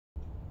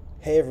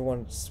Hey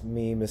everyone, it's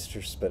me,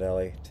 Mr.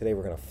 Spinelli. Today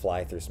we're going to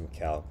fly through some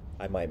calc.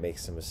 I might make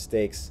some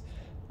mistakes,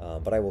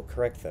 but I will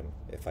correct them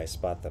if I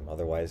spot them.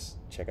 Otherwise,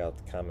 check out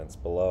the comments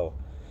below.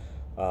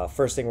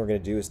 First thing we're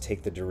going to do is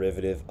take the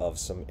derivative of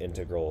some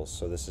integrals.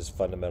 So this is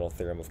Fundamental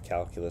Theorem of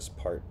Calculus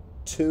Part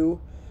 2,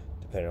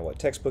 depending on what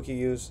textbook you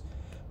use.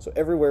 So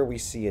everywhere we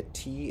see a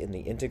t in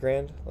the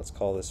integrand, let's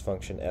call this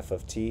function f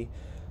of t,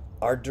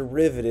 our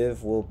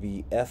derivative will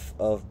be f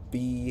of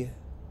b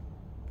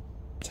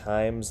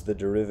times the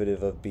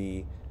derivative of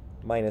b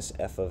minus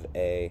f of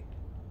a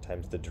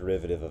times the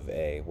derivative of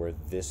a, where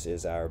this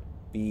is our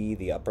b,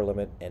 the upper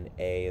limit, and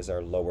a is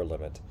our lower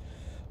limit.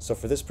 So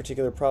for this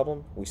particular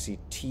problem, we see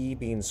t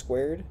being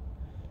squared,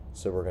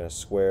 so we're going to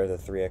square the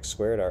 3x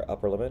squared, our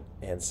upper limit,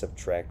 and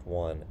subtract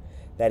 1.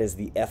 That is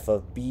the f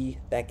of b.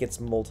 That gets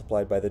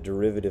multiplied by the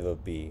derivative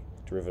of b.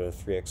 Derivative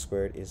of 3x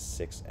squared is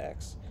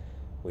 6x.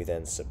 We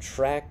then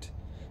subtract.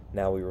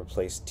 Now we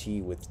replace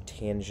t with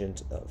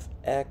tangent of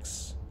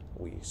x.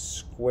 We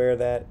square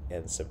that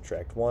and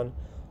subtract 1.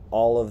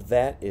 All of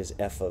that is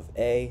f of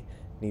a,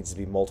 needs to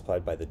be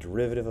multiplied by the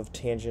derivative of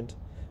tangent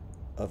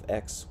of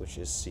x, which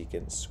is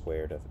secant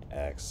squared of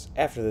x.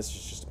 After this,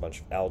 it's just a bunch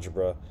of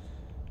algebra.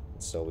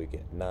 So we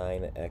get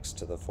 9x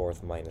to the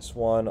fourth minus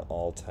 1,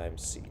 all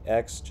times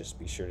cx. Just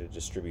be sure to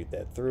distribute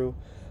that through.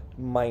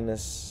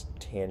 Minus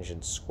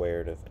tangent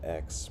squared of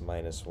x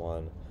minus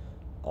 1,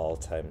 all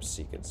times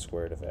secant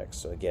squared of x.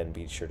 So again,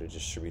 be sure to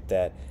distribute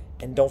that.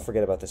 And don't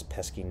forget about this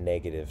pesky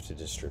negative to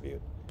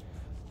distribute.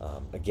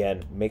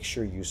 Again, make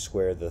sure you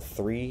square the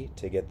 3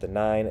 to get the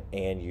 9,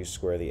 and you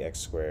square the x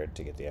squared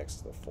to get the x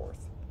to the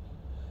fourth.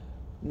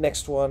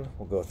 Next one,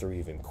 we'll go through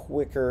even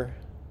quicker.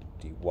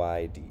 dy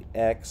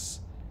dx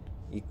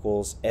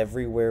equals,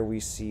 everywhere we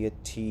see a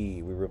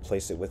t, we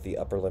replace it with the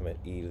upper limit,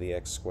 e to the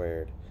x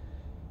squared.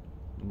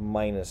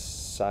 Minus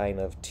sine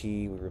of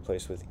t, we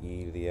replace with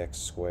e to the x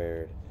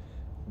squared.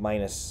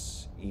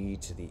 Minus e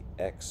to the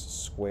x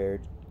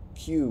squared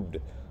cubed.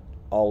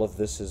 All of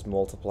this is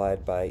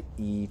multiplied by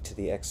e to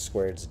the x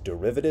squared's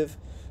derivative,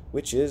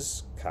 which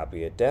is,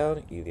 copy it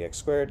down, e to the x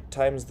squared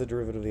times the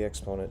derivative of the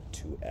exponent,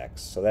 2x.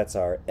 So that's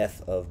our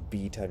f of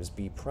b times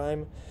b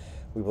prime.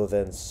 We will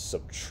then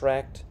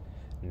subtract.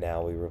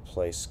 Now we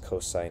replace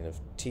cosine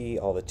of t,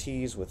 all the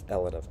t's, with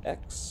ln of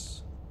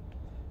x,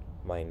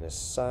 minus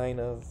sine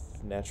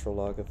of natural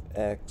log of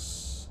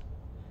x,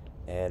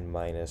 and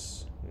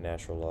minus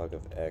natural log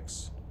of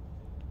x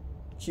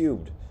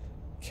cubed.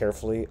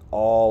 Carefully,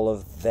 all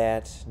of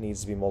that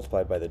needs to be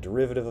multiplied by the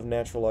derivative of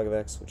natural log of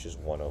x, which is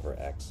 1 over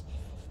x.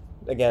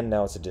 Again,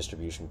 now it's a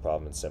distribution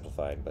problem and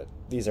simplifying, but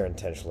these are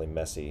intentionally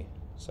messy,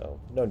 so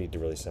no need to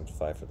really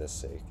simplify for this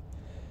sake.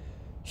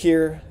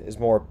 Here is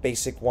more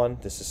basic one.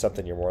 This is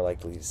something you're more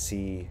likely to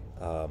see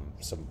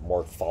some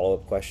more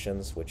follow-up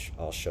questions, which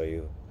I'll show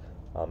you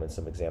in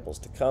some examples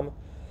to come.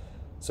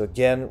 So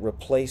again,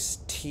 replace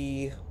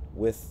t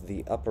with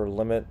the upper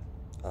limit.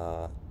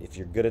 If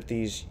you're good at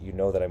these, you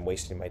know that I'm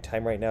wasting my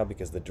time right now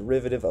because the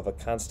derivative of a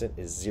constant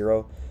is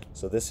 0.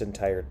 So this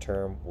entire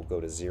term will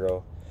go to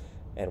 0.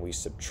 And we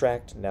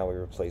subtract. Now we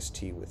replace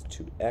t with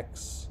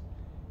 2x.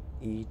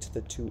 E to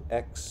the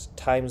 2x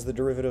times the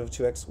derivative of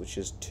 2x, which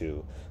is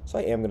 2. So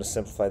I am going to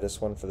simplify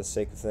this one for the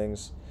sake of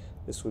things.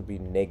 This would be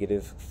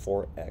negative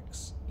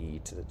 4x e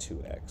to the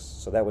 2x.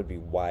 So that would be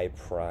y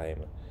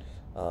prime.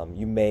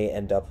 You may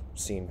end up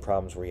seeing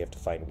problems where you have to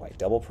find y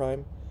double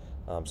prime.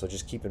 So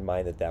just keep in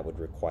mind that that would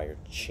require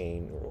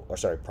chain rule, or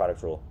sorry,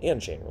 product rule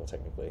and chain rule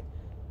technically.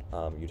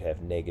 You'd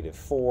have negative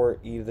 4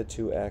 e to the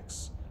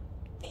 2x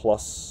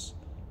plus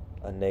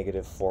a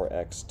negative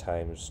 4x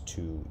times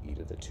 2 e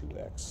to the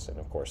 2x, and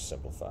of course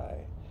simplify.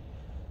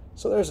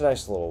 So there's a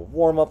nice little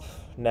warm-up.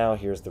 Now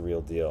here's the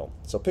real deal.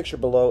 So picture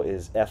below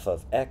is f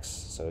of x.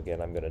 So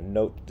again, I'm going to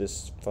note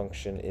this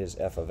function is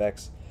f of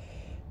x.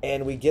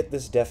 And we get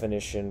this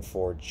definition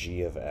for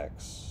g of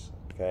x.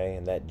 Okay,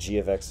 and that g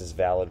of x is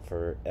valid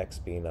for x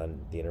being on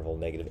the interval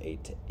negative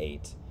 8 to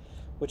 8,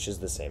 which is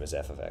the same as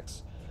f of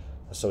x.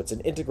 So it's an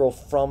integral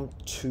from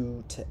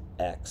 2 to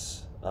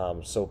x.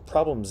 So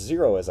problem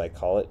 0, as I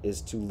call it,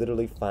 is to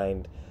literally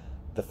find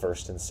the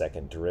first and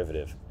second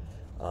derivative.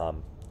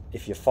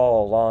 If you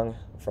follow along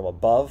from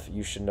above,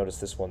 you should notice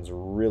this one's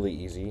really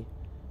easy.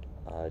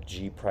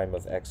 G prime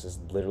of x is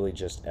literally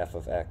just f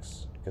of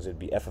x, because it would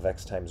be f of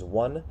x times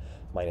 1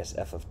 minus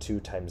f of 2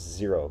 times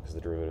 0, because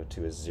the derivative of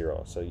 2 is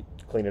 0. So you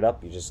clean it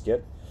up, you just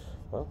get,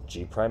 well,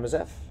 g prime is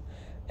f.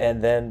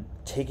 And then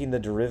taking the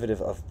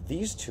derivative of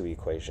these two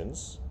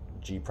equations,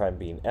 g prime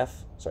being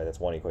f, sorry, that's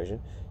one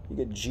equation, you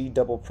get g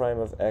double prime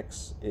of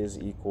x is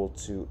equal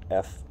to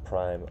f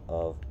prime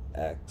of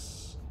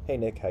x. Hey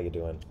Nick, how you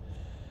doing?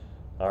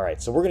 All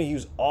right, so we're going to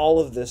use all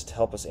of this to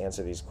help us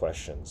answer these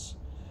questions.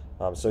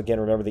 So again,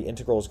 remember the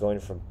integral is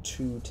going from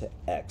 2 to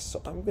x.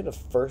 So I'm going to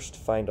first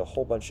find a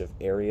whole bunch of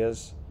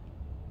areas.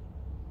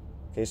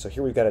 Okay, so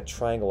here we've got a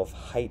triangle of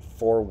height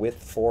 4,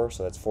 width 4.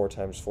 So that's 4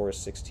 times 4 is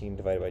 16,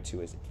 divided by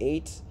 2 is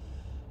 8.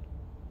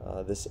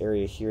 This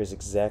area here is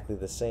exactly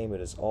the same.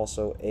 It is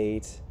also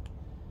 8.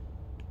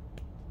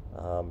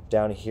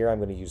 Down here I'm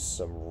going to use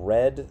some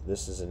red.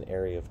 This is an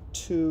area of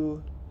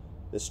 2.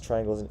 This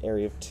triangle is an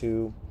area of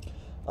 2.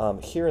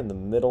 Here in the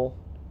middle,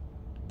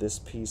 this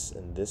piece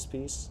and this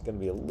piece is going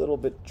to be a little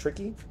bit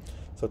tricky.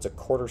 So it's a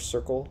quarter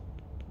circle,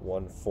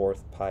 1/4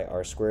 pi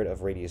r squared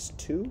of radius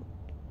 2.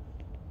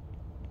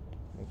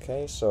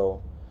 Okay,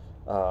 so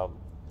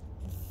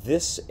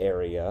this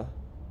area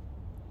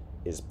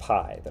is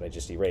pi that I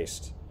just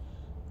erased.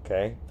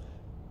 Okay,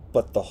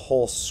 but the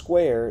whole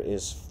square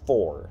is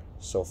 4.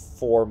 So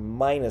 4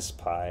 minus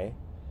pi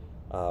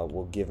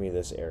will give me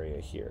this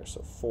area here.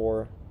 So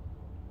 4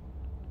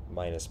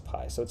 minus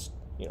pi. So it's,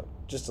 you know,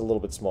 just a little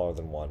bit smaller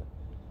than 1.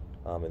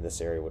 And this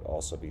area would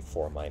also be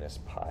 4 minus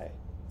pi.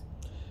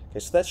 Okay,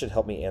 so that should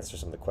help me answer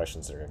some of the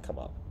questions that are going to come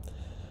up.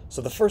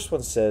 So the first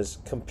one says,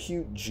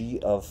 compute g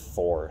of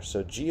 4.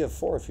 So g of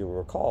 4, if you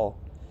recall,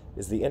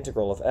 is the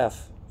integral of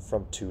f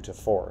from 2 to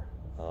 4.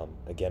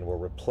 Again, we're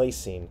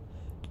replacing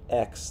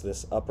x,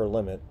 this upper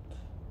limit,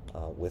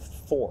 with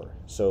 4.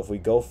 So if we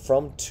go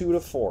from 2 to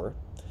 4,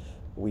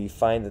 we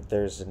find that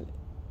there's an,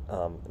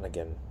 and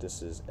again,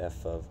 this is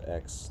f of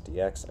x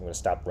dx. I'm going to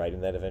stop writing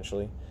that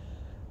eventually.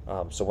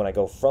 So when I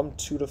go from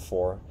 2 to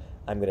 4,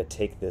 I'm going to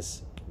take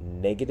this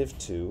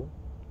 -2,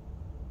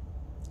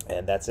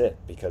 and that's it,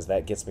 because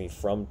that gets me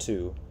from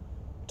 2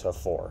 to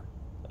 4.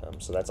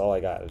 So that's all I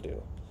got to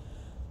do.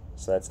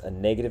 So that's a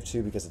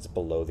 -2 because it's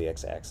below the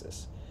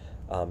x-axis.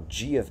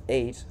 G of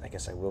 8, I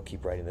guess I will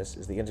keep writing this,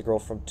 is the integral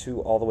from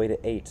 2 all the way to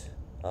 8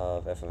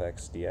 of f of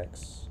x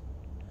dx.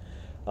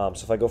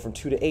 So if I go from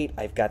 2 to 8,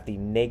 I've got the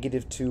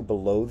 -2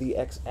 below the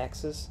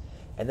x-axis,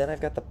 and then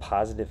I've got the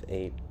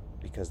 +8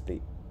 because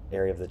the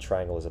area of the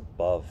triangle is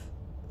above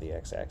the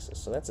x-axis.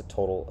 So that's a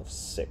total of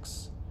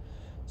 6.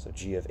 So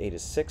g of 8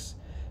 is 6.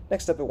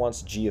 Next up, it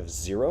wants g of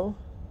 0.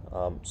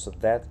 So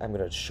that, I'm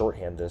going to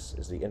shorthand this,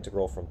 is the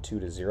integral from 2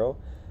 to 0,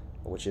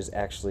 which is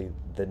actually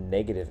the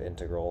negative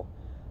integral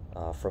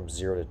from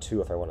 0 to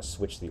 2 if I want to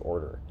switch the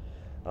order.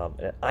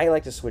 And I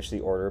like to switch the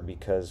order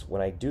because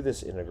when I do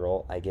this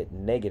integral, I get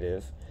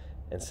negative,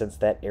 and since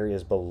that area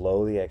is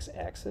below the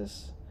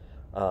x-axis,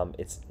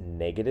 it's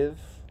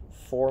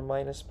 -4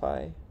 minus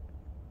pi.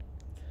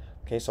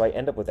 Okay, so I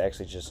end up with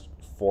actually just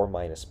 4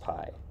 minus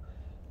pi.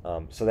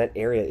 So that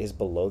area is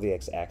below the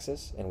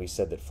x-axis, and we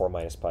said that 4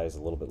 minus pi is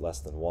a little bit less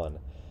than 1.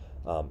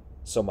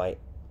 So my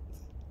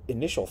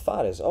initial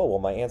thought is, oh, well,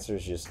 my answer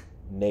is just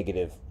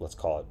negative, let's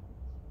call it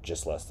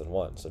just less than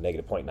 1, so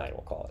 -0.9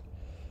 we'll call it.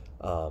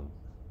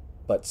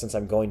 But since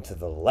I'm going to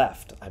the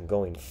left, I'm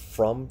going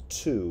from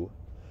 2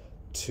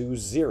 to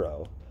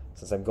 0,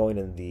 since I'm going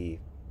in the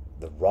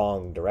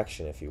wrong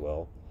direction, if you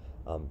will,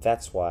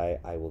 that's why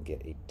I will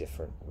get a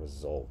different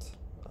result.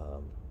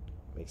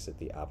 Makes it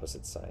the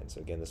opposite sign.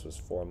 So again, this was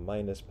 4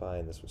 minus pi,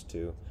 and this was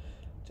 2.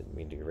 Didn't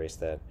mean to erase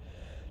that.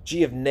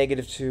 G of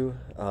 -2,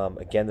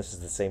 again, this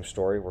is the same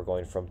story. We're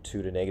going from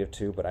 2 to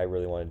 -2, but I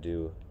really want to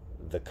do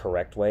the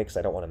correct way because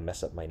I don't want to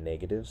mess up my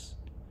negatives.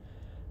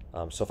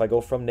 So if I go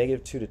from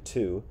 -2 to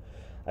 2,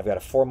 I've got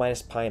a 4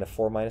 minus pi and a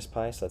 4 minus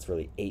pi, so that's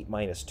really 8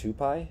 minus 2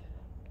 pi.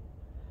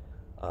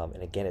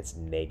 And again, it's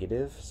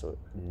negative, so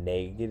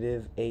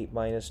 -8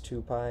 minus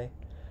 2 pi,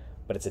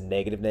 but it's a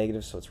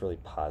negative, so it's really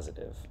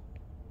positive.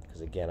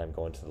 Because again, I'm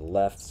going to the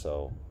left,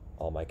 so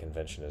all my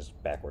convention is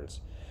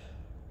backwards.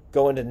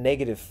 Going to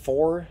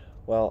 -4,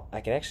 well, I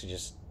can actually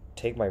just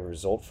take my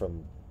result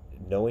from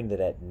knowing that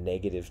at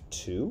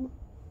 -2,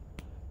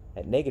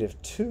 at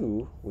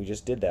 -2, we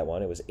just did that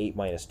one, it was 8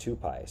 minus 2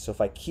 pi. So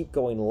if I keep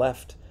going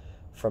left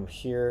from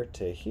here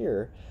to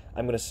here,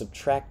 I'm going to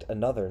subtract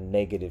another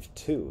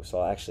 -2, so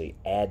I'll actually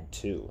add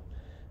 2.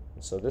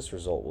 And so this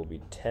result will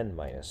be 10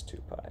 minus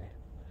 2 pi.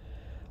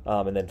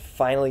 And then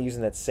finally,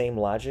 using that same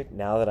logic,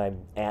 now that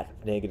I'm at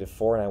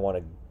 -4 and I want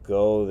to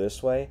go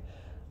this way,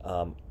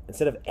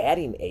 instead of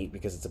adding 8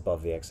 because it's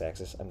above the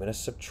x-axis, I'm going to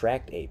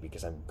subtract 8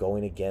 because I'm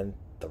going again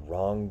the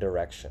wrong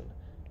direction.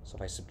 So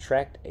if I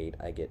subtract 8,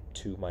 I get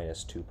 2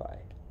 minus 2 pi.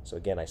 So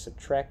again, I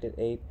subtracted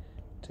 8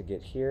 to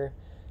get here,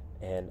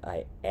 and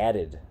I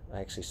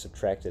actually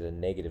subtracted a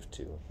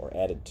 -2, or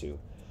added 2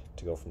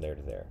 to go from there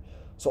to there.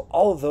 So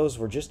all of those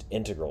were just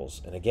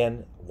integrals. And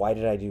again, why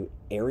did I do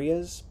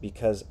areas?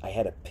 Because I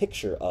had a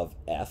picture of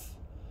f,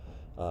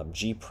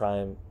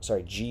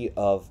 g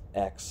of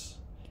x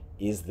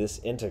is this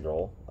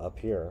integral up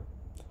here.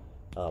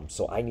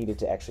 So I needed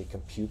to actually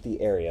compute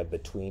the area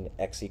between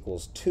x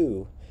equals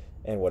 2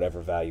 and whatever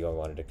value I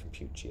wanted to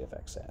compute g of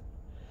x at.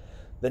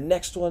 The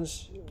next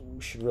ones we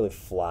should really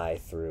fly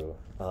through.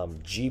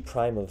 G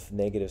prime of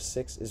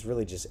 -6 is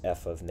really just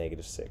f of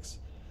 -6.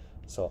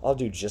 So I'll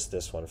do just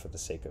this one for the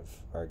sake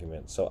of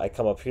argument. So I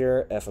come up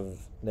here, f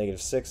of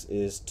 -6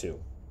 is 2.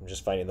 I'm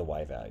just finding the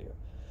y value.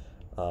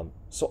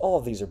 So all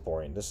of these are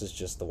boring. This is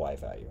just the y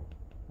value.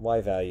 Y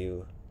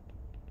value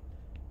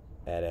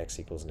at x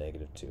equals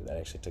 -2. That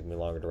actually took me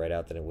longer to write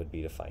out than it would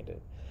be to find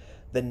it.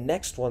 The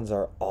next ones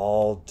are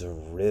all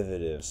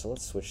derivatives. So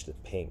let's switch to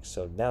pink.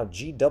 So now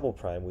g double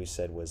prime we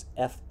said was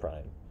f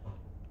prime.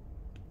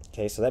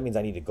 Okay, so that means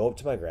I need to go up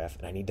to my graph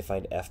and I need to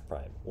find f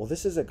prime. Well,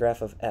 this is a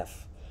graph of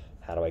f.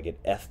 How do I get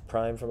f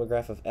prime from a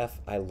graph of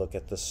f? I look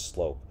at the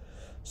slope.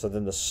 So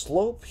then the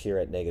slope here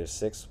at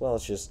 -6, well,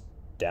 it's just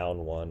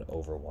down 1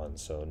 over 1.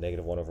 So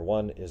 -1 over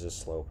 1 is a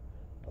slope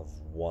of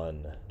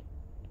 1,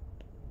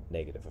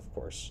 negative, of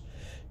course.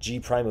 G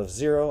prime of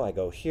 0, I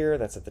go here.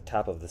 That's at the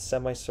top of the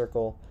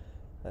semicircle.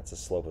 That's a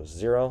slope of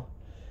 0.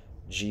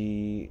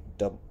 G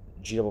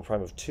double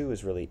prime of 2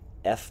 is really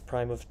f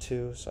prime of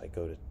 2, so I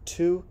go to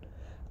 2.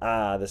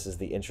 This is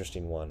the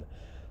interesting one.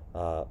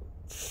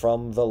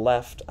 From the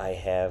left, I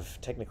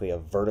have technically a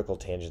vertical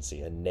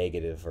tangency, a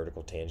negative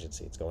vertical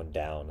tangency. It's going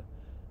down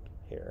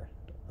here.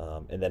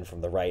 And then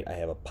from the right, I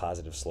have a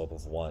positive slope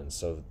of 1.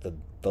 So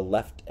the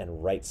left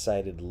and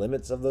right-sided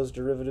limits of those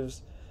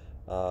derivatives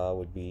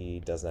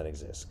does not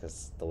exist,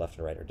 because the left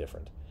and right are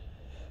different.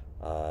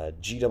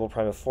 G double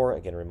prime of 4,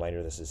 again,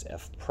 reminder, this is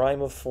f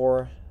prime of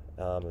 4.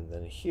 And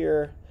then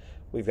here,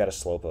 we've got a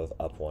slope of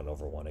up 1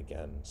 over 1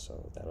 again,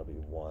 so that'll be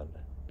 1.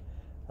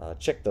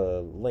 Check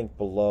the link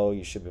below.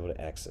 You should be able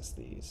to access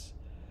these.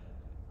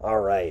 All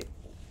right.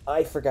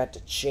 I forgot to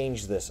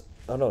change this.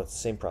 Oh, no, it's the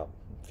same problem.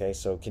 Okay,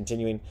 so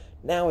continuing.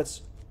 Now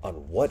it's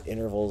on what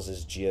intervals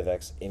is g of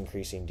x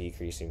increasing,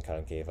 decreasing,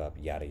 concave up,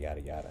 yada,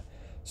 yada, yada.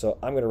 So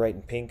I'm going to write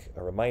in pink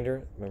a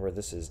reminder. Remember,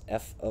 this is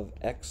f of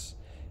x,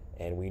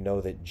 and we know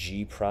that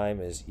g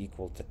prime is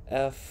equal to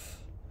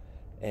f,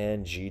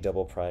 and g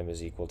double prime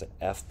is equal to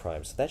f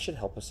prime. So that should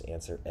help us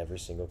answer every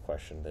single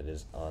question that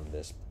is on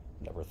this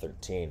number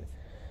 13.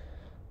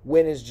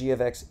 When is g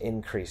of x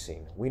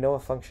increasing? We know a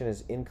function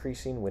is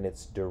increasing when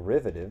its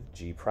derivative,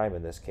 g prime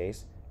in this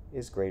case,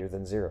 is greater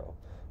than 0.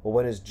 Well,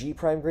 when is g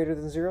prime greater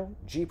than 0?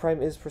 G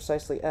prime is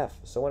precisely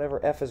f, so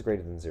whenever f is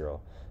greater than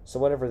 0. So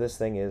whenever this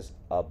thing is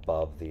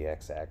above the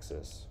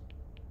x-axis.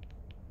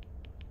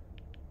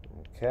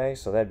 Okay,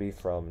 so that'd be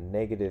from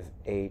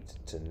 -8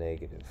 to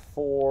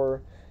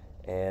 -4,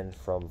 and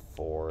from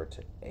 4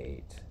 to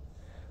 8.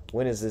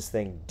 When is this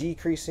thing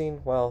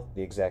decreasing? Well,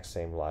 the exact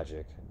same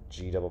logic.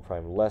 G double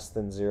prime less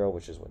than 0,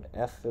 which is when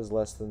f is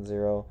less than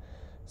 0.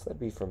 So that'd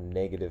be from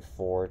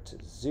 -4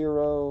 to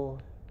 0,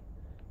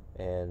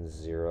 and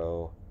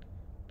 0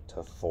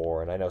 to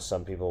 4. And I know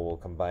some people will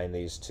combine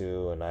these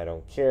two, and I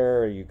don't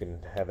care. You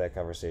can have that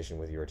conversation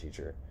with your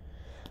teacher.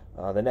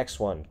 The next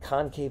one,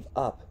 concave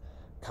up.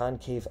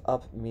 Concave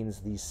up means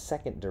the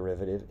second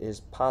derivative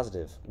is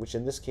positive, which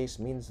in this case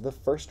means the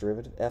first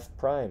derivative, f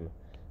prime,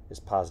 is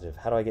positive.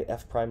 How do I get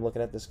f prime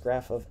looking at this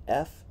graph of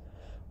f?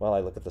 Well,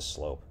 I look at the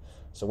slope.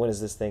 So when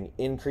is this thing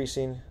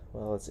increasing?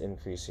 Well, it's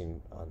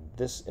increasing on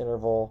this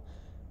interval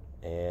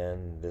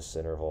and this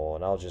interval,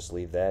 and I'll just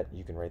leave that.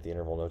 You can write the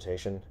interval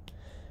notation.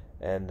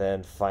 And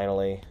then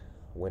finally,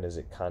 when is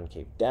it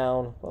concave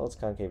down? Well, it's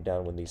concave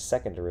down when the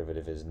second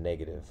derivative is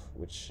negative,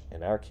 which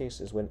in our case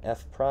is when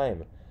f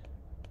prime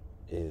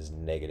is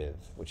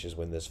negative, which is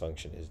when this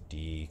function is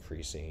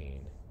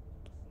decreasing,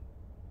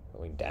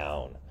 going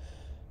down.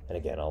 And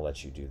again, I'll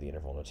let you do the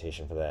interval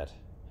notation for that.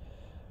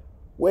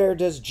 Where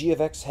does g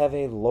of x have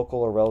a local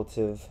or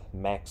relative,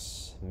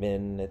 max,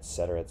 min,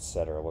 etc.,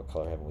 etc.? What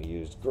color haven't we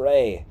used?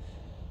 Gray.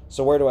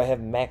 So where do I have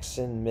max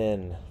and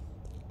min?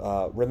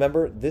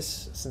 Remember,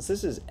 since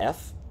this is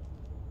f,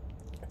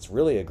 it's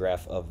really a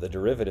graph of the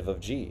derivative of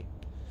g.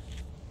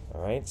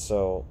 All right,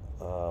 so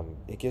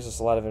it gives us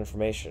a lot of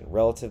information.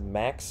 Relative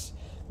max.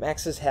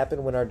 Maxes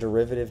happen when our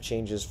derivative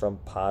changes from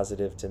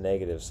positive to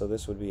negative. So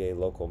this would be a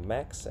local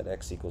max at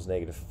x equals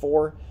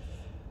 -4.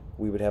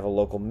 We would have a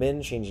local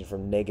min changing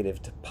from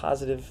negative to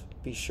positive.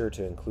 Be sure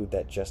to include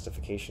that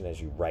justification as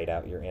you write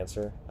out your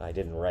answer. I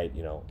didn't write,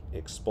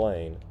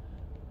 explain,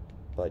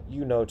 but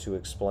you know to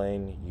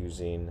explain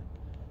using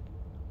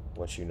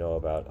what you know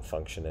about a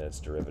function and its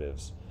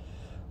derivatives.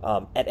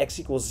 At x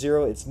equals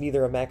 0, it's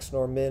neither a max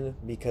nor min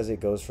because it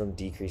goes from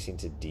decreasing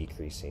to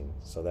decreasing.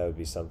 So that would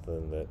be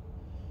something that,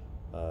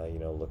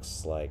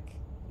 looks like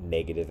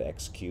negative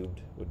x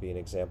cubed would be an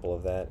example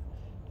of that.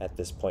 At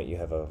this point, you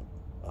have a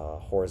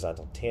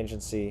horizontal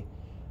tangency,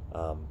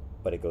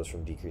 but it goes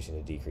from decreasing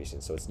to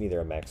decreasing, so it's neither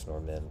a max nor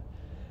min.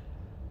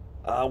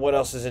 What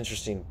else is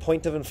interesting?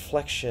 Point of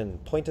inflection.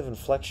 Point of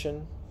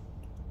inflection,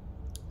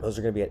 those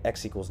are going to be at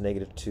x equals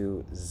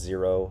 -2,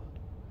 0,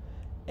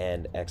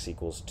 and x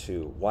equals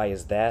 2. Why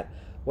is that?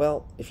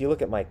 Well, if you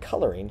look at my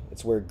coloring,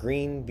 it's where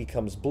green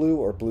becomes blue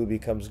or blue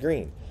becomes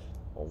green.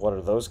 Well, what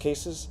are those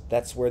cases?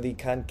 That's where the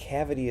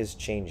concavity is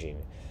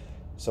changing.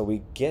 So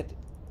we get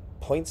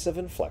points of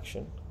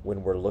inflection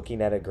when we're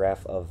looking at a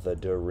graph of the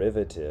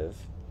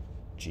derivative,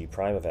 g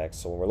prime of x.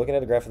 So when we're looking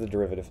at a graph of the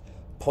derivative,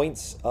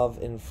 points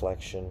of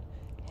inflection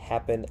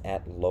happen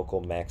at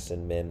local max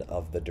and min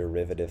of the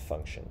derivative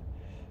function,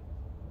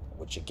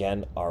 which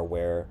again are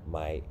where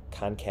my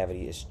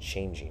concavity is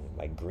changing.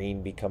 My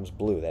green becomes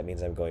blue. That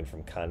means I'm going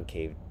from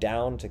concave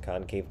down to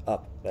concave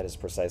up. That is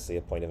precisely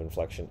a point of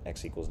inflection,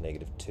 x equals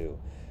 -2.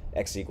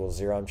 X equals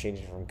 0, I'm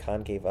changing from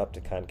concave up to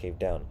concave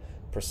down.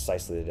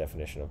 Precisely the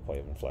definition of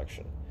point of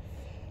inflection.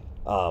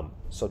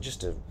 So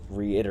just to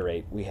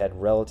reiterate, we had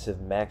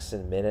relative max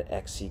and min at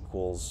x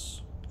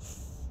equals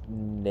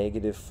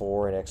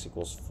 -4 and x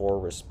equals 4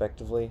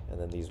 respectively,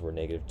 and then these were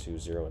 -2,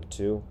 0, and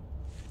 2.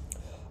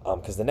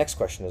 because the next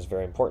question is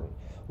very important.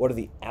 What are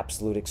the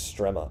absolute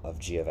extrema of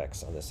g of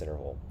x on this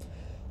interval?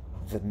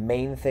 The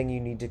main thing you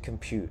need to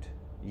compute,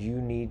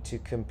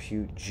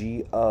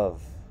 g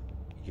of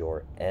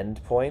your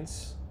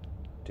endpoints.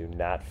 Do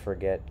not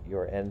forget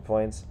your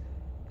endpoints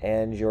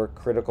and your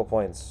critical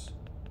points.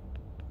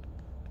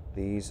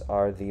 These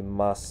are the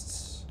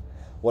musts.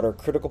 What are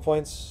critical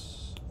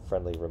points?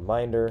 Friendly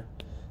reminder.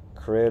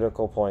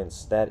 Critical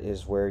points, that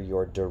is where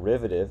your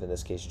derivative, in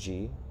this case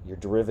g, your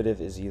derivative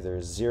is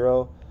either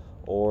 0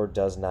 or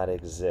does not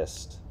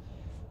exist.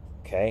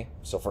 Okay,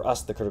 so for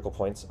us the critical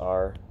points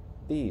are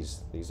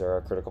these. These are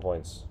our critical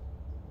points.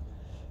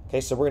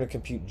 Okay, so we're going to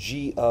compute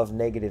g of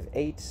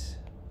 -8.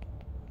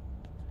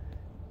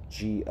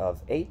 G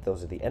of 8,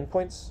 those are the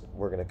endpoints.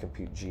 We're going to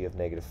compute g of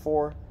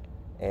 -4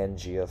 and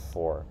g of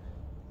 4.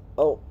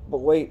 Oh,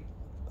 but wait,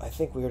 I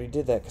think we already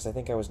did that because I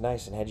think I was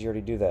nice and had you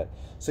already do that.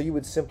 So you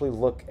would simply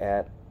look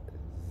at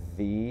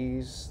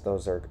these.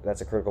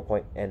 That's a critical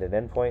point and an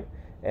endpoint,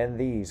 and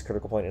these,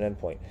 critical point and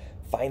endpoint.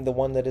 Find the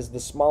one that is the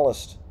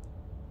smallest.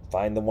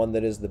 Find the one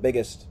that is the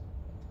biggest.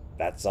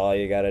 That's all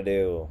you got to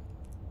do.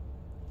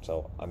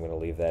 So I'm going to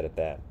leave that at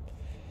that.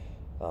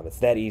 It's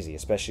that easy,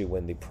 especially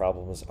when the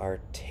problems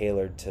are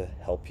tailored to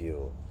help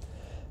you.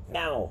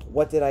 Now,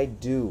 what did I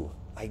do?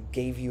 I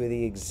gave you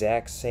the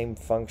exact same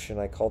function.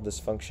 I called this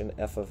function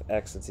f of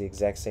x. It's the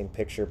exact same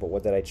picture, but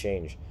what did I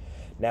change?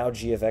 Now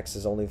g of x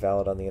is only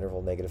valid on the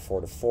interval -4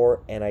 to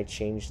 4, and I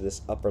changed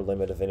this upper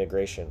limit of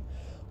integration.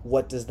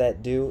 What does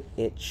that do?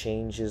 It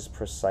changes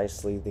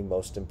precisely the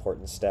most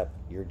important step,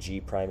 your g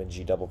prime and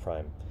g double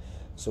prime.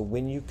 So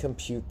when you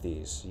compute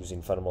these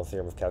using fundamental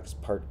theorem of calculus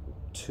part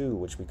 2,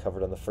 which we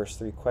covered on the first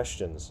 3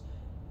 questions,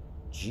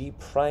 g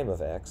prime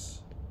of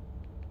x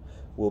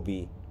will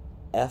be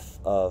f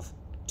of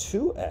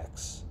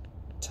 2x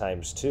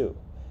times 2.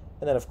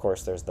 And then, of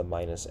course, there's the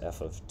minus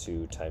f of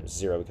 2 times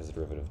 0 because the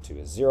derivative of 2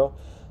 is 0.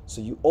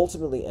 So you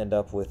ultimately end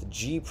up with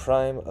g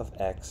prime of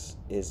x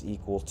is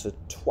equal to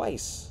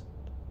twice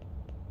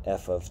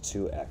f of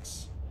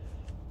 2x.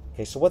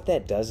 Okay, so what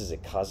that does is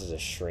it causes a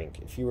shrink.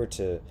 If you were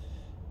to,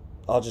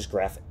 I'll just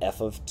graph f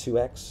of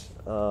 2x,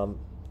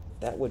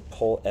 that would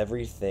pull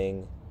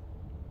everything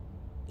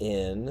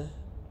in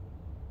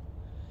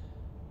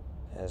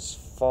as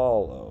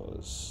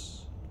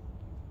follows.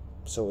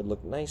 So it would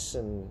look nice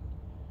and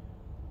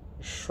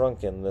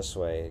shrunken this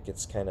way. It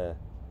gets kind of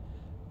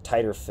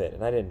tighter fit,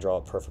 and I didn't draw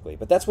it perfectly,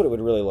 but that's what it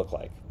would really look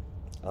like.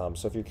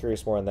 So if you're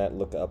curious more on that,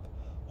 look up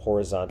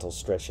horizontal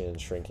stretching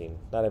and shrinking.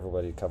 Not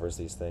everybody covers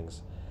these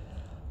things.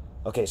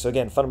 Okay, so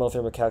again, fundamental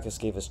theorem of calculus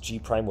gave us g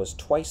prime was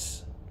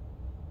twice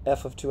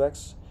f of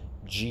 2x.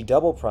 G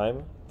double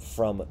prime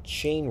from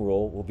chain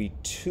rule will be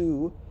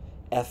 2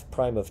 f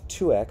prime of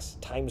 2x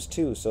times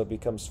 2, so it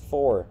becomes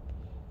 4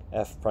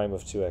 f prime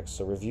of 2x.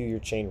 So review your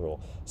chain rule.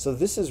 So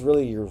this is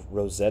really your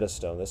Rosetta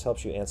Stone. This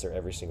helps you answer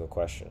every single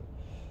question.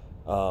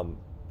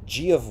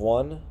 G of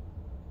 1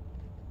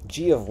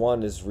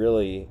 is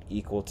really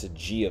equal to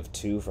g of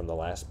 2 from the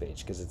last page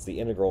because it's the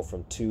integral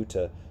from 2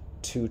 to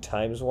 2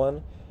 times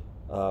 1,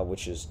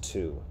 which is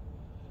 2.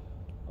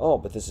 Oh,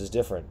 but this is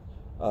different.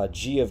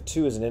 G of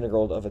 2 is an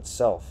integral of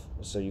itself.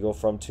 So you go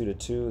from 2 to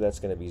 2, that's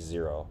going to be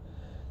 0.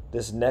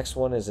 This next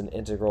one is an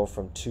integral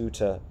from 2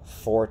 to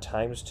 4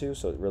 times 2,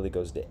 so it really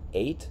goes to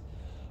 8.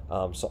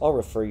 So I'll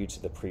refer you to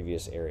the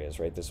previous areas,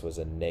 right? This was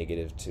a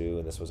 -2,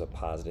 and this was a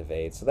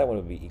 +8, so that one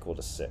would be equal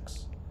to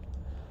 6.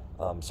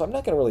 So I'm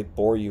not going to really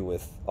bore you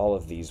with all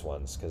of these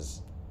ones,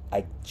 because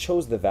I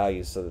chose the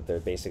values so that they're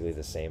basically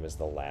the same as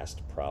the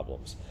last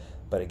problems.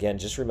 But again,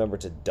 just remember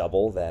to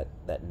double that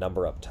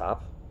number up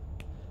top.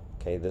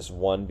 Okay, this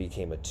 1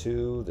 became a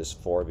 2, this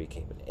 4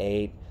 became an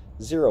 8,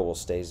 0 will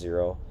stay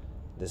 0.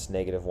 This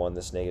 -1,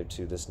 this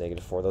 -2, this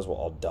 -4, those will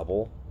all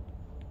double.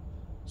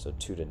 So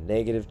 2 to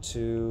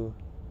 -2,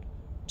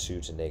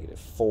 2 to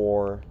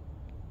 -4,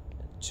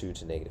 and 2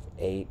 to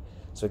 -8.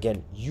 So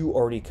again, you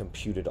already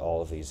computed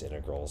all of these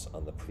integrals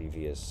on the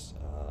previous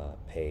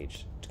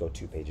page, to go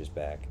 2 pages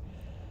back.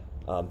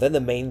 Then the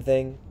main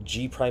thing,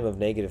 g prime of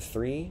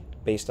 -3,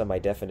 based on my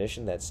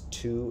definition, that's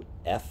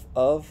 2f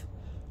of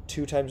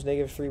 2 times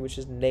 -3, which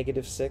is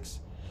 -6.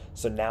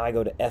 So now I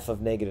go to f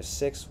of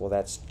 -6. Well,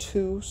 that's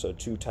 2, so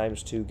 2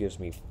 times 2 gives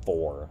me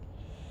 4.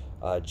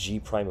 G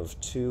prime of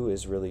 2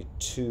 is really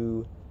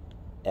 2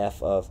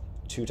 f of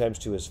 2 times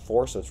 2 is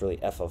 4, so it's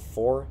really f of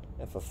 4.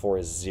 F of 4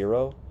 is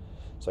 0,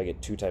 so I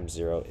get 2 times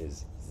 0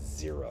 is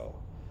 0.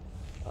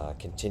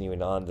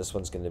 Continuing on, this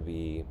one's going to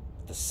be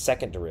the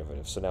second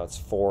derivative, so now it's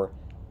 4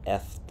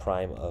 f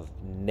prime of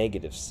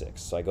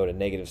 -6. So I go to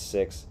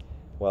 -6.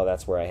 Well,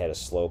 that's where I had a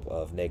slope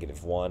of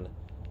 -1.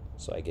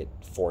 So I get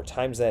 4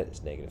 times that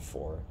is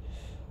 -4.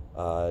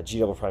 G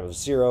double prime of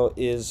 0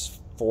 is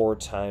 4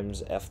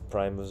 times f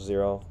prime of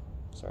 0.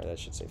 Sorry, that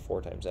should say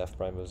 4 times f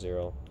prime of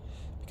 0,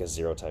 because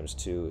 0 times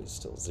 2 is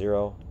still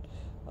 0.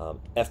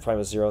 F prime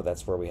of 0,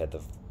 that's where we had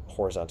the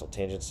horizontal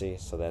tangency,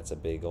 so that's a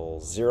big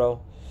old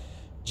 0.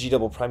 G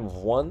double prime of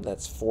 1,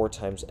 that's 4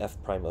 times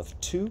f prime of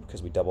 2,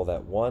 because we double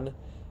that 1.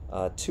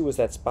 2 is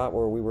that spot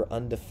where we were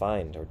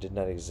undefined or did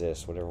not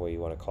exist, whatever way you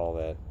want to call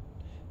that.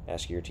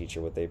 Ask your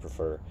teacher what they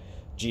prefer.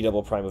 G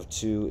double prime of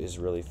 2 is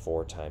really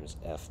 4 times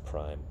f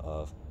prime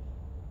of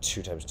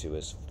 2 times 2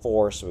 is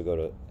 4, so we go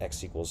to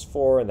x equals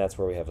 4, and that's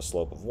where we have a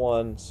slope of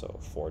 1, so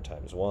 4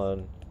 times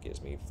 1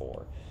 gives me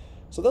 4.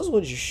 So those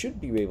ones you should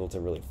be able to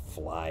really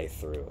fly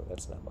through.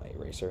 That's not my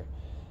eraser.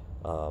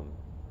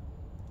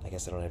 I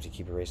guess I don't have to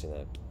keep erasing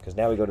that, because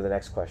now we go to the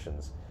next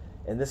questions.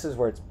 And this is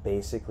where it's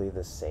basically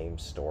the same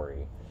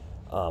story.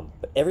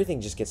 But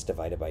everything just gets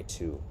divided by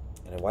 2.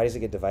 And why does it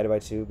get divided by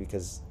 2?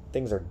 Because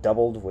things are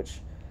doubled,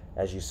 which,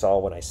 as you saw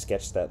when I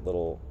sketched that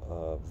little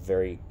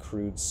very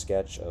crude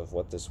sketch of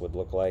what this would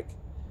look like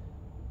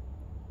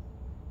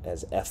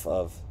as f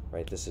of,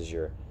 right, this is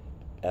your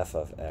f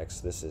of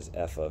x, this is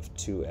f of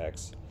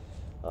 2x.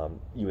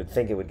 You would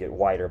think it would get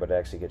wider, but it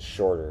actually gets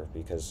shorter,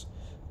 because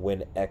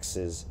when x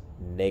is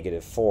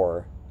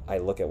 -4, I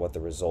look at what the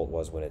result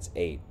was when it's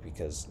 8,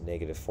 because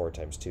 -4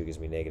 times 2 gives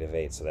me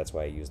 -8, so that's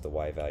why I use the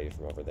y value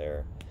from over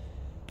there.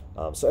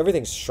 So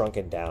everything's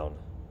shrunken down.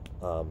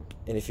 And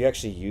if you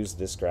actually use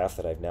this graph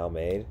that I've now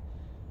made,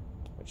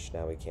 which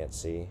now we can't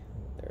see,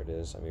 there it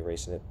is, I'm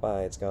erasing it,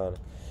 bye, it's gone.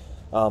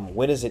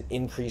 When is it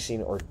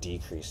increasing or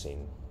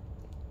decreasing?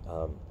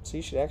 So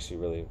you should actually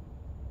really,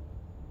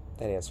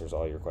 that answers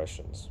all your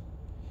questions.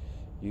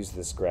 Use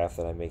this graph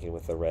that I'm making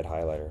with the red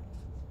highlighter.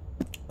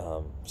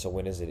 So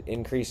when is it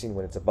increasing?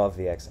 When it's above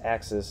the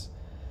x-axis.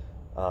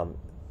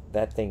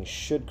 That thing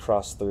should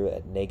cross through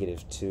at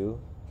 -2.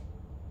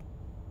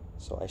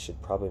 So I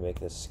should probably make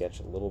this sketch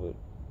a little bit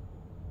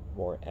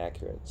more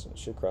accurate. So it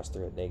should cross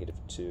through at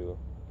 -2.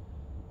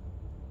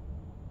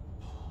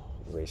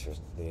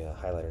 Erasers, the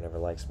highlighter never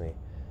likes me.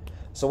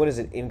 So when is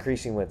it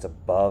increasing? When it's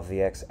above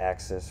the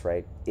x-axis,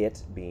 right?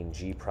 It being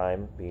g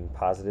prime, being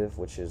positive,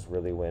 which is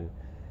really when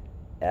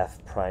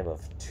f prime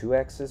of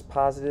 2x is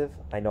positive.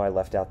 I know I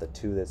left out the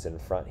 2 that's in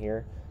front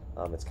here.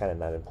 It's kind of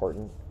not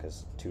important,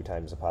 because 2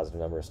 times a positive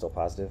number is still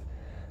positive.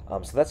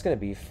 So that's going to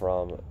be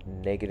from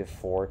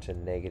 -4 to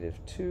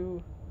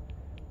 -2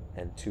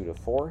 and 2 to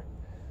 4.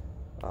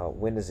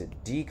 When is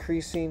it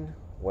decreasing?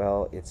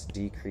 Well, it's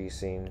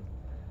decreasing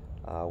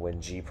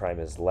when g prime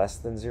is less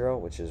than 0,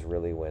 which is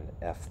really when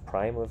f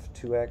prime of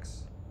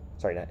 2x,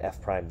 sorry, not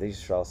f prime, these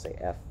should all say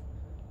f.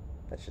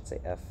 That should say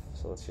f,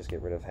 so let's just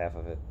get rid of half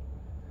of it.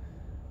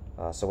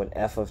 So when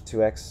f of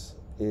 2x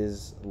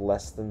is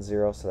less than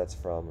 0, so that's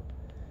from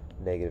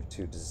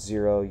 -2 to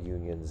 0,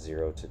 union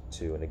 0 to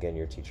 2. And again,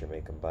 your teacher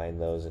may combine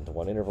those into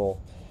one interval,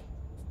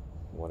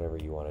 whatever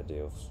you want to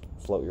do.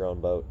 Float your own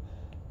boat.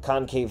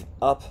 Concave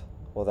up,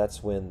 well,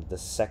 that's when the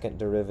second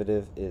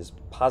derivative is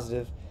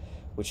positive,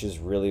 which is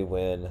really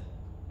when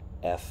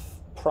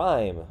f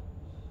prime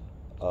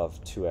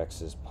of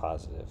 2x is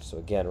positive. So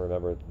again,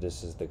 remember,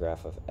 this is the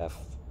graph of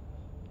f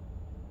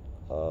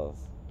of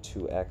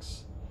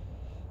 2x.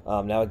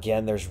 Now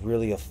again, there's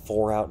really a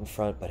 4 out in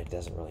front, but it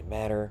doesn't really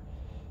matter.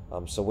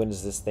 So when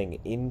is this thing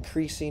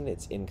increasing?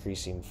 It's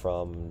increasing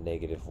from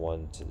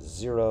 -1 to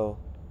 0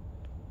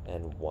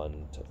 and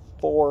 1 to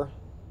 4.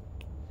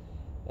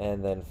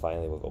 And then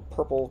finally we'll go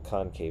purple.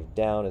 Concave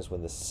down is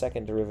when the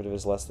second derivative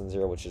is less than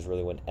 0, which is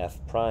really when f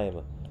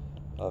prime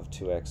of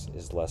 2x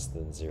is less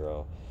than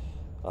 0,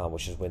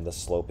 which is when the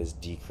slope is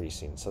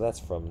decreasing. So that's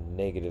from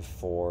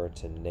 -4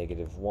 to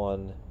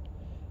 -1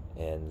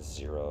 and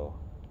 0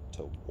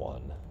 to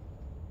 1.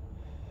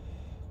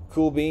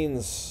 Cool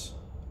beans.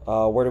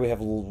 Where do we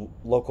have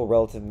local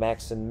relative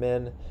max and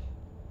min?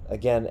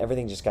 Again,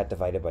 everything just got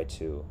divided by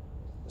 2,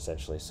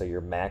 essentially. So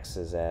your max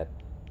is at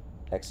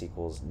x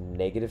equals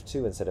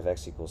 -2 instead of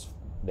x equals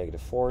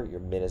 -4. Your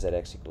min is at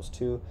x equals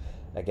 2.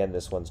 Again,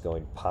 this one's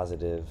going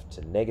positive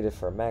to negative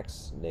for a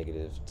max,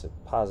 negative to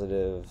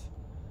positive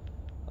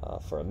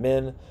for a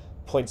min.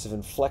 Points of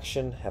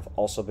inflection have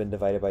also been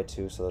divided by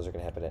 2, so those are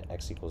going to happen at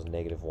x equals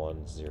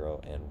 -1, 0,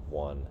 and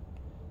 1.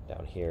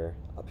 Down here,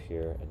 up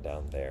here, and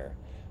down there.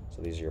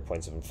 So these are your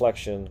points of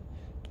inflection.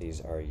 These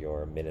are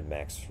your min and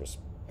max,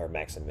 or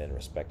max and min,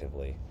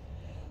 respectively.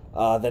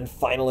 Then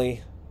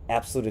finally,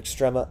 absolute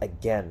extrema.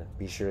 Again,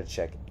 be sure to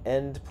check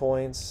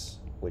endpoints,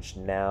 which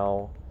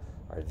now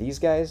are these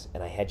guys,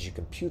 and I had you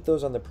compute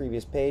those on the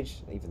previous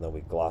page, even though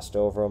we glossed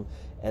over them.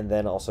 And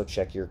then also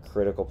check your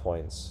critical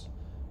points.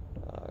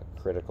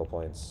 Critical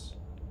points.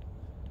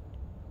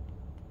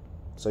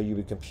 So you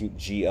would compute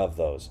g of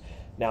those.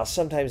 Now,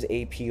 sometimes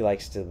AP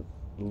likes to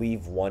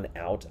leave one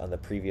out on the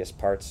previous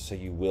parts, so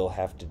you will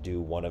have to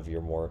do one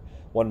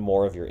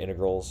more of your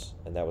integrals,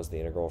 and that was the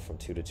integral from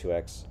 2 to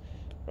 2x,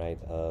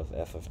 right, of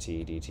f of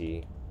t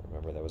dt.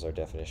 Remember, that was our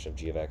definition of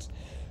g of x.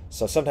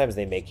 So sometimes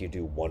they make you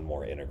do one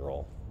more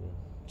integral.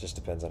 Just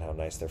depends on how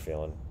nice they're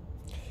feeling.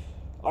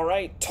 All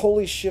right,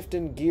 totally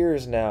shifting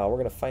gears now. We're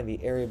going to find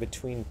the area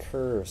between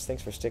curves.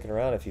 Thanks for sticking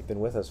around if you've been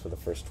with us for the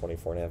first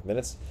 24.5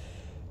 minutes.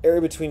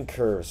 Area between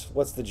curves.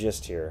 What's the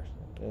gist here?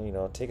 You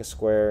know, take a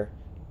square,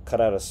 cut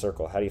out a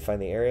circle. How do you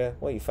find the area?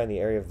 Well, you find the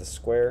area of the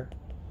square,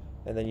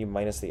 and then you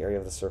minus the area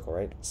of the circle,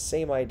 right?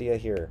 Same idea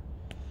here.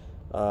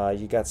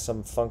 You got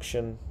some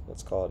function,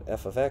 let's call it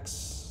f of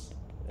x,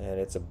 and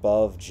it's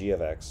above g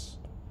of x.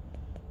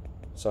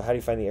 So how do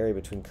you find the area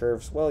between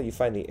curves? Well, you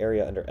find the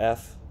area under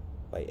f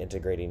by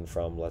integrating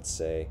from, let's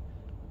say,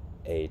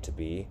 a to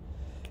b.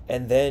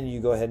 And then you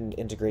go ahead and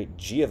integrate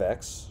g of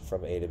x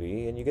from a to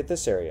b, and you get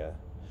this area.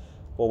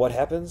 Well, what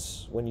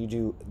happens when you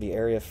do the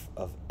area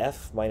of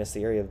f minus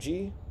the area of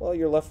g? Well,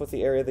 you're left with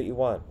the area that you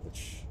want,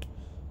 which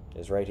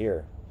is right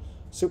here.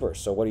 Super.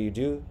 So what do? You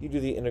do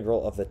the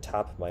integral of the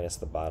top minus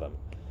the bottom.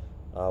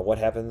 What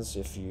happens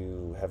if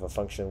you have a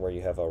function where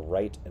you have a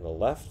right and a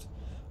left?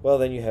 Well,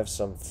 then you have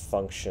some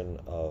function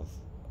of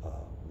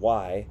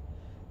y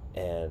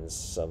and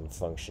some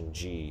function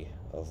g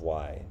of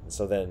y. And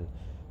so then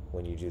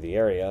when you do the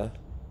area,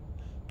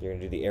 you're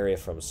going to do the area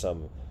from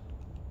some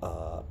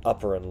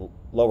upper and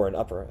lower and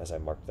upper, as I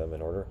marked them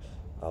in order,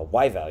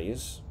 y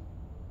values,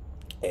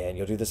 and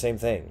you'll do the same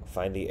thing.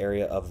 Find the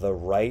area of the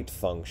right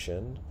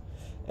function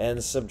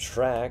and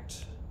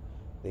subtract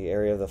the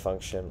area of the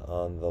function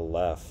on the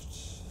left,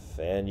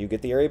 and you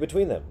get the area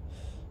between them.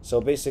 So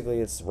basically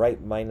it's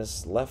right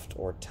minus left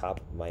or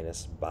top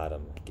minus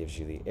bottom gives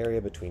you the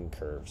area between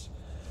curves.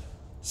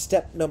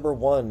 Step number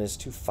 1 is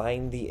to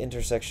find the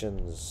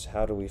intersections.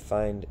 How do we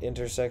find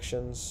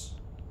intersections?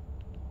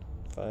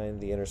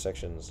 Find the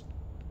intersections.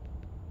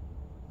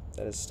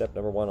 That is step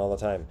number 1 all the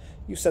time.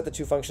 You set the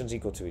two functions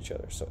equal to each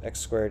other. So x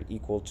squared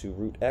equal to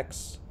root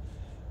x.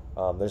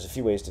 There's a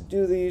few ways to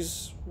do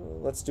these.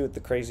 Let's do it the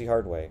crazy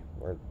hard way.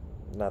 Or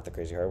not the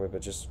crazy hard way,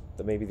 but just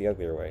maybe the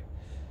uglier way.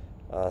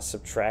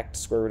 Subtract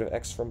square root of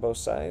x from both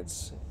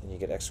sides, and you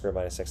get x squared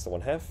minus x to the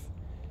 1/2.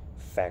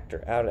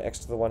 Factor out x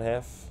to the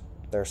 1/2.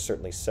 There are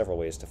certainly several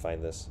ways to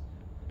find this.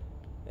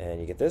 And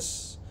you get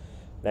this.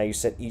 Now you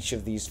set each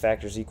of these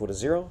factors equal to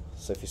 0.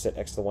 So if you set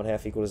x to the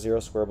 1/2 equal to 0,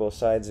 square both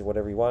sides and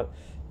whatever you want,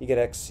 you get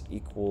x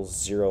equals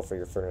 0 for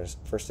your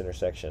first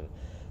intersection.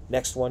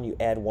 Next one, you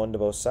add 1 to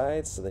both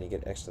sides, so then you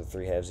get x to the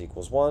 3/2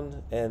 equals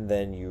 1, and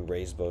then you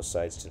raise both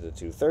sides to the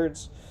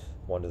 2/3.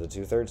 1 to the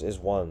 2/3 is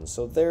 1.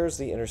 So there's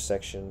the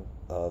intersection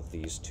of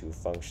these two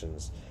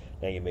functions.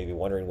 Now you may be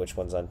wondering which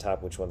one's on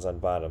top, which one's on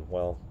bottom.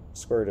 Well,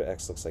 square root of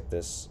x looks like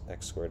this,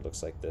 x squared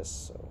looks like this.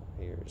 So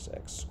here's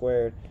x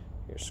squared,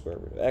 here's square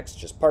root of x,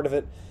 just part of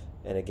it.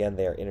 And again,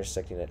 they are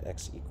intersecting at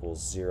x equals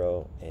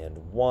 0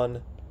 and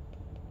 1.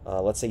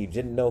 Let's say you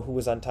didn't know who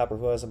was on top or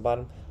who was on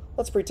bottom.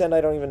 Let's pretend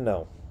I don't even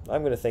know.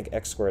 I'm going to think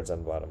x squared's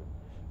on bottom,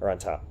 or on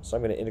top. So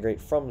I'm going to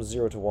integrate from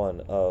 0 to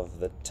 1 of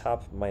the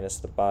top minus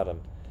the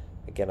bottom.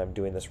 Again, I'm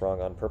doing this wrong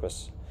on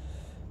purpose.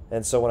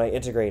 And so when I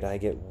integrate, I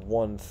get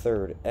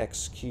 1/3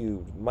 x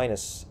cubed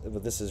minus, well,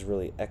 this is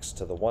really x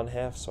to the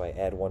 1/2, so I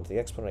add 1 to the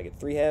exponent, I get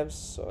 3/2,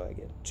 so I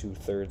get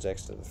 2/3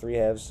 x to the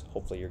 3/2.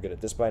 Hopefully you're good at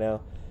this by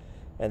now.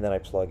 And then I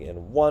plug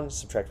in 1,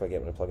 subtract what I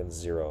get when I plug in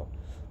 0.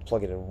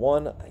 Plug it in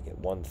 1, I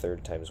get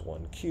 1/3 times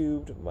 1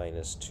 cubed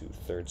minus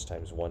 2/3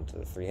 times 1 to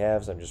the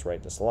 3/2. I'm just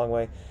writing this the long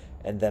way.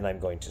 And then I'm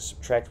going to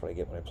subtract what I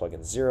get when I plug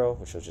in 0,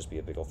 which will just be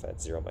a big old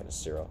fat 0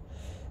 minus 0.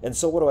 And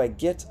so what do I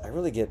get? I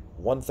really get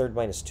 1/3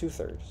 minus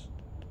 2/3.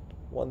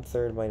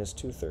 1/3 minus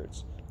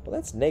 2/3. Well,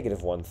 that's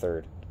negative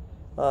 1/3.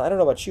 I don't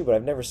know about you, but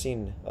I've never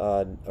seen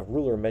a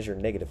ruler measure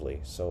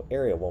negatively, so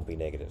area won't be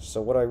negative.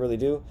 So what do I really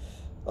do?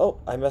 Oh,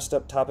 I messed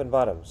up top and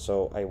bottom.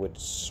 So I would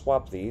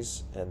swap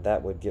these, and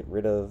that would get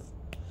rid of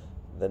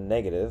the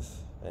negative,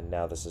 and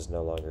now this is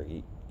no longer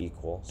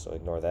equal, so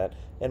ignore that.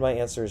 And my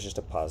answer is just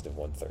a positive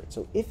 1/3.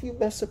 So if you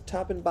mess up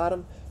top and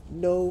bottom,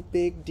 no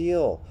big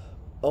deal.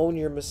 Own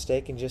your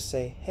mistake and just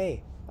say,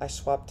 hey, I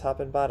swapped top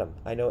and bottom.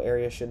 I know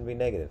area shouldn't be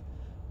negative.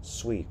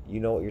 Sweet, you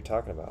know what you're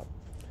talking about.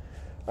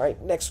 All right,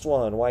 next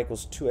one, y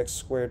equals 2x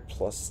squared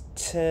plus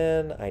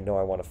 10. I know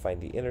I want to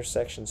find the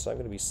intersection, so I'm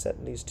going to be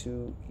setting these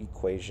two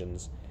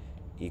equations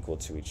equal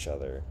to each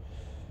other.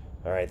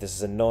 All right, this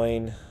is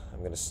annoying. I'm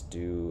going to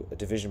do a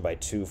division by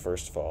 2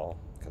 first of all,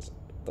 because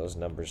those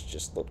numbers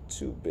just look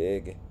too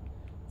big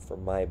for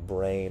my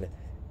brain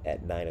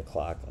at 9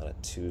 o'clock on a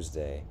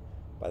Tuesday.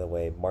 By the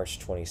way, March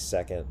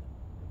 22nd,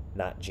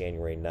 not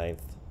January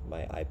 9th.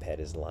 My iPad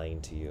is lying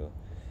to you.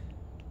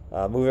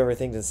 Move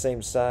everything to the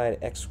same side.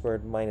 X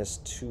squared minus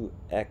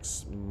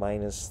 2x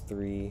minus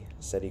 3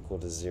 set equal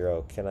to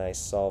 0. Can I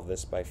solve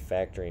this by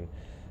factoring?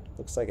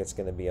 Looks like it's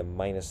going to be a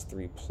minus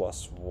 3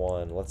 plus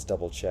 1. Let's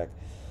double check.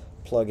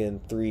 Plug in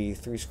 3.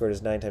 3 squared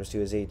is 9 times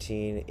 2 is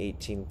 18.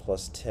 18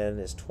 plus 10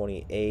 is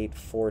 28.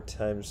 4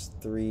 times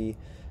 3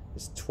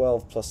 is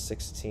 12 plus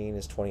 16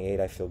 is 28.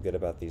 I feel good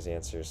about these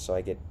answers. So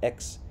I get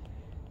x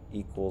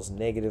equals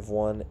negative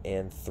 1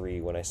 and 3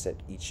 when I set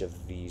each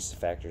of these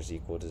factors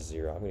equal to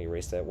 0. I'm going to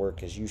erase that word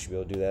because you should be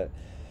able to do that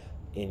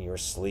in your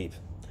sleep.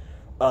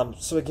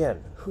 So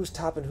again, who's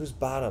top and who's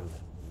bottom?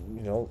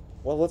 You know,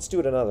 well, let's do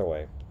it another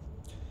way.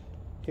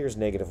 Here's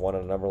negative 1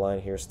 on a number line.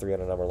 Here's 3 on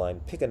a number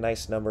line. Pick a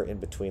nice number in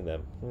between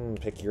them.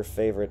 Pick your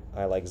favorite.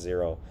 I like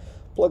 0.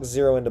 Plug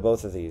 0 into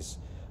both of these.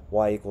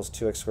 Y equals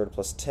 2x squared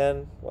plus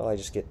 10. Well, I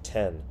just get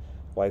 10.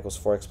 Y equals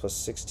 4x plus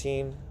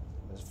 16.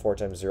 4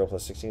 times 0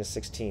 plus 16 is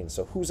 16.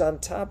 So who's on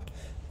top?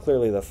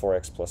 Clearly the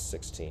 4x plus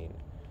 16.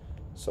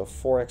 So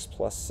 4x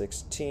plus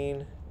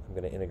 16. I'm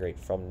going to integrate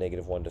from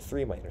negative 1 to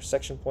 3, my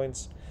intersection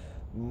points.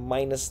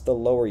 minus the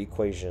lower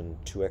equation,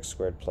 2x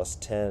squared plus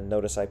 10.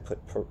 Notice I put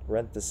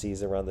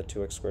parentheses around the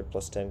 2x squared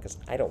plus 10 because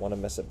I don't want to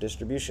mess up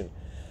distribution.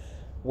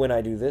 When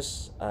I do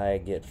this, I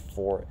get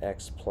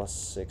 4x plus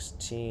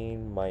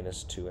 16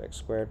 minus 2x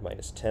squared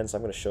minus 10. So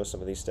I'm going to show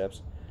some of these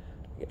steps.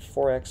 I get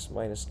 4x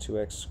minus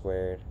 2x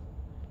squared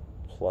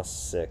plus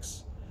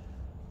 6.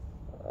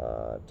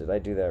 Did I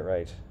do that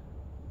right?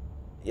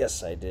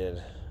 Yes, I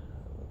did.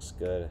 Looks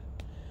good.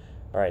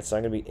 All right, so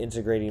I'm going to be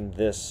integrating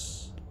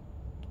this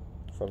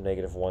from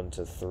 -1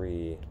 to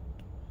 3.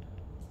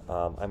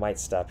 I might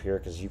stop here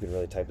because you can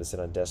really type this in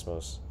on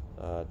Desmos.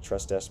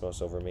 Trust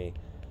Desmos over me.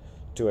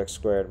 2x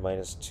squared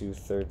minus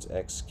 2/3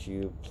 x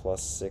cubed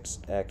plus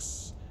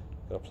 6x.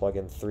 I'm going to plug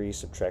in 3,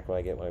 subtract what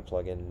I get when I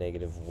plug in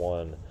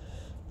 -1.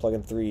 Plug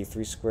in 3.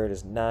 3 squared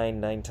is 9.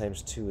 9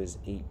 times 2 is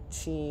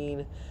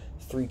 18.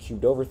 3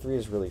 cubed over 3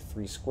 is really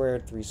 3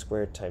 squared. 3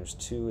 squared times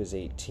 2 is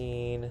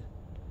 18.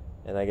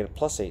 And I get a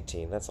plus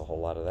 18. That's a whole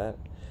lot of that.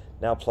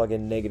 Now plug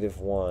in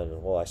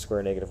 -1. Well, I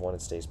square -1,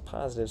 it stays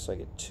positive, so I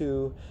get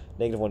 2.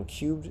 -1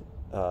 cubed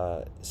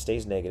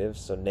stays negative,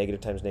 so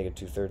negative times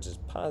 -2/3 is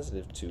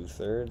positive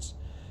 2/3.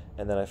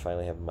 And then I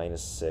finally have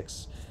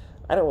 -6.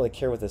 I don't really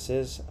care what this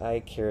is. I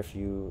care if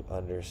you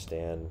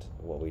understand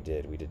what we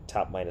did. We did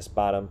top minus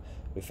bottom.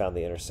 We found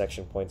the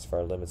intersection points for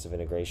our limits of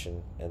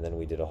integration, and then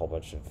we did a whole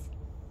bunch of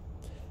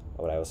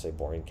what I would say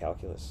boring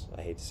calculus.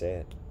 I hate to say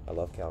it. I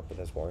love calculus.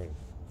 That's boring.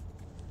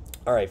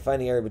 All right,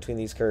 find the area between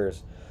these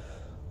curves.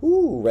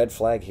 Ooh, red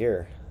flag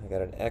here. I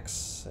got an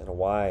X and a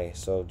Y.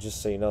 So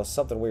just so you know,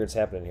 something weird's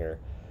happening here.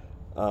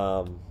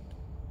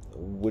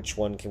 Which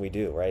one can we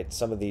do, right?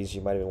 Some of these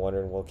you might have been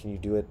wondering, well, can you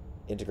do it,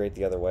 integrate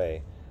the other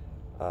way?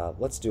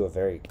 Let's do a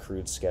very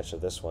crude sketch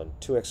of this one.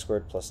 2x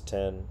squared plus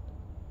 10.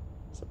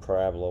 It's a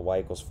parabola. Y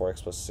equals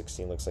 4x plus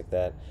 16 looks like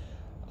that.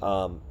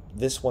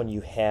 This one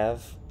you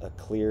have a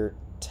clear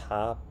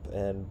top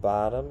and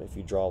bottom. If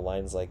you draw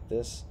lines like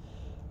this,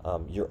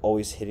 you're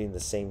always hitting the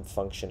same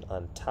function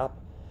on top,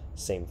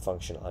 same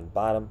function on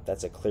bottom.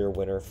 That's a clear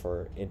winner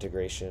for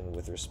integration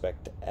with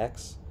respect to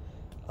x.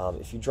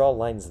 If you draw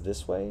lines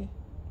this way,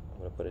 I'm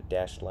going to put a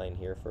dashed line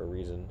here for a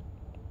reason.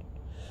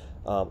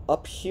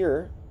 Up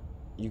here,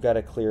 you got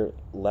a clear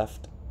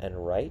left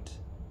and right.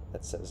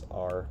 That says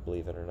R,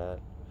 believe it or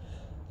not.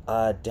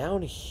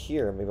 Down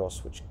here, maybe I'll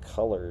switch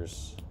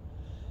colors.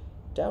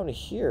 Down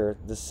here,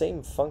 the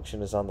same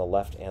function is on the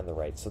left and the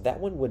right. So that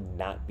one would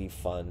not be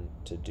fun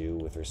to do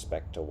with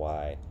respect to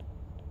y.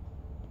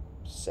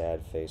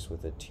 Sad face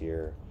with a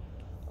tear.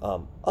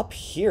 Up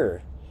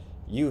here,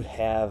 you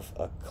have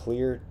a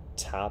clear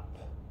top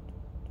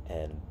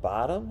and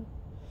bottom.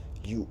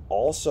 You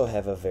also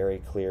have a very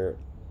clear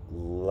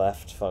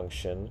left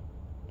function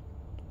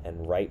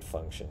and right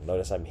function.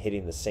 Notice I'm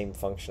hitting the same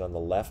function on the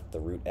left, the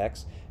root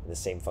x, and the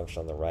same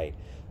function on the right.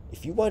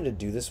 If you wanted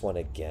to do this one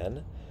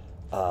again,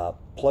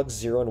 plug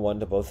 0 and 1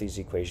 to both these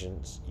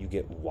equations, you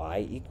get y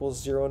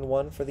equals 0 and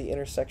 1 for the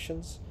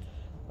intersections.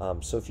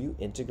 So if you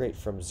integrate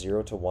from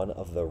 0 to 1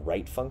 of the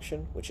right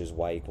function, which is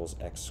y equals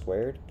x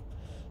squared,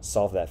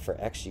 solve that for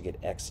x, you get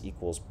x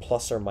equals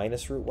plus or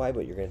minus root y,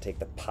 but you're going to take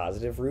the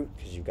positive root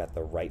because you've got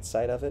the right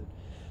side of it.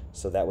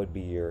 So that would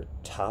be your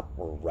top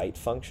or right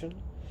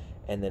function.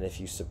 And then if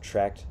you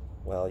subtract,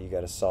 well, you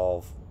got to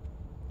solve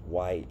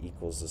y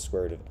equals the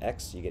square root of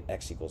x, you get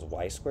x equals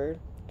y squared.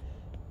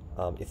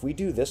 If we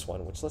do this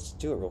one, which let's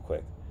do it real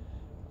quick,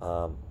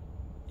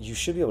 you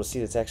should be able to see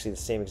that's actually the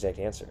same exact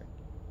answer.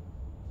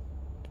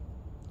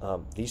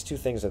 These two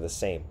things are the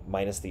same,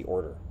 minus the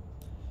order,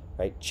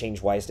 right?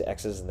 Change y's to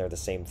x's and they're the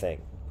same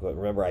thing. But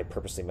remember, I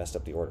purposely messed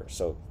up the order.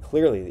 So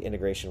clearly the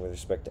integration with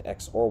respect to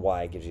x or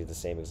y gives you the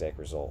same exact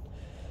result.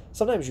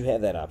 Sometimes you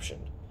have that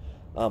option.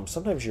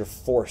 Sometimes you're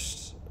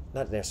forced,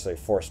 not necessarily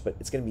forced, but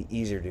it's going to be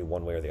easier to do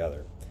one way or the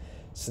other.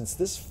 Since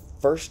this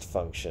first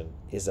function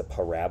is a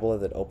parabola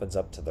that opens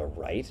up to the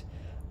right,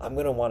 I'm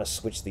going to want to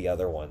switch the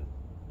other one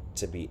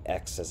to be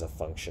x as a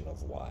function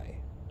of y.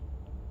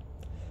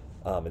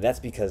 And that's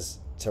because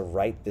to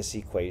write this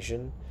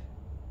equation,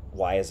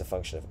 y as a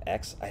function of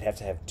x, I'd have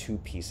to have two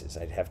pieces.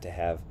 I'd have to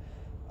have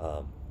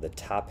the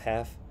top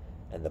half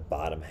and the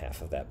bottom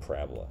half of that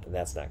parabola, and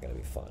that's not going to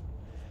be fun.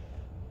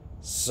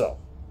 So,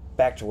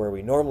 back to where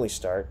we normally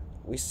start,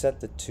 we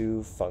set the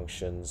two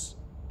functions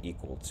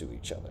equal to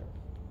each other.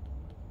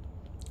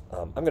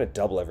 I'm going to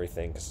double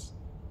everything because,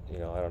 I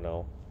don't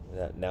know.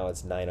 Now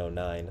it's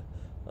 9:09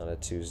 on a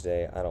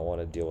Tuesday. I don't want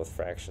to deal with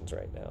fractions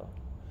right now.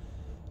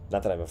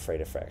 Not that I'm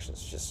afraid of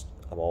fractions, just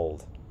I'm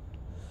old.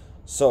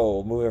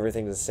 So move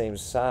everything to the same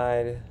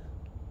side,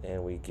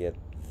 and we get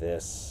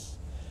this.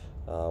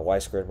 Y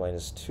squared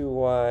minus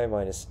 2y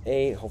minus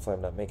 8. Hopefully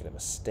I'm not making a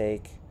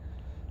mistake.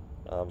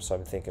 So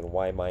I'm thinking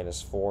y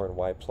minus 4 and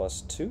y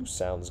plus 2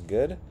 sounds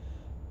good.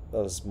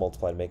 Those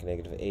multiply to make a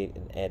 -8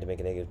 and add to make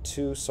a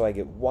 -2. So I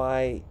get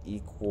y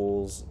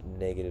equals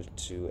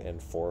 -2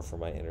 and 4 for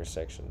my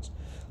intersections.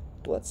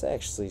 Let's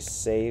actually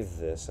save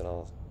this, and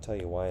I'll tell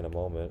you why in a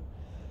moment.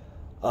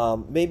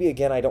 Maybe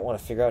again, I don't want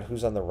to figure out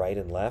who's on the right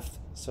and left.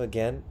 So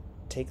again,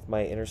 take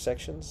my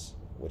intersections,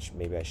 which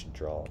maybe I should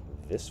draw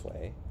this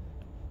way.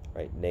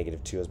 right?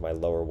 Negative 2 is my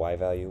lower y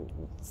value,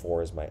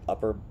 4 is my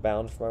upper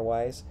bound for my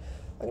y's.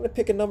 I'm going to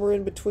pick a number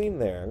in between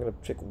there. I'm going to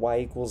pick y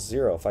equals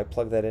 0. If I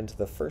plug that into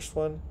the first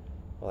one,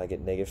 well, I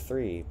get negative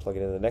 3. Plug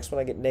it into the next one,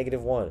 I get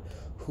negative 1.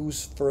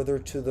 Who's further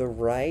to the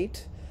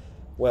right?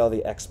 Well,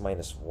 the x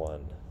minus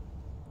 1.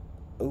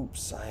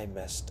 Oops, I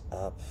messed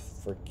up.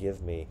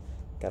 Forgive me.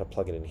 Got to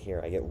plug it in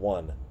here. I get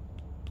 1,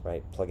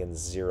 right? Plug in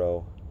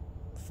 0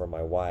 for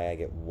my y, I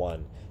get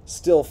 1.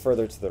 Still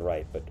further to the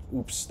right, but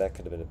oops, that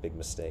could have been a big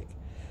mistake.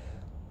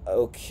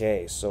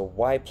 Okay, so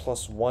y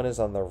plus 1 is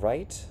on the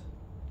right,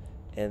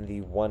 and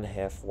the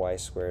 1/2 y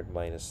squared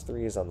minus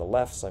 3 is on the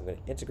left, so I'm going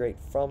to integrate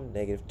from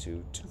negative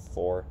 2 to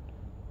 4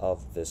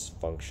 of this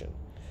function.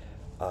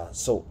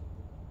 So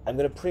I'm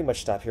going to pretty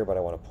much stop here, but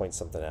I want to point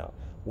something out.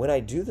 When I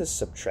do this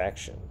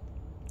subtraction,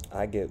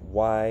 I get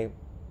y,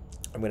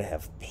 I'm going to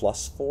have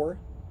plus 4,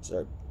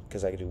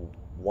 because I can do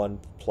 1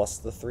 plus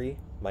the 3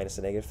 minus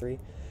the negative 3,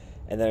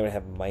 and then I'm going to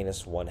have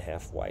minus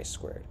 1/2 y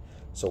squared.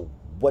 So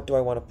what do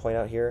I want to point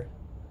out here?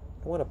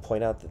 I want to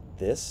point out that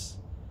this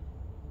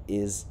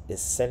is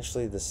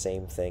essentially the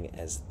same thing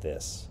as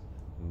this,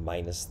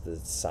 minus the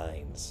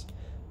signs.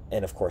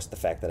 And of course the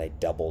fact that I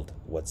doubled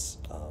what's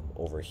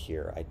over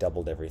here. I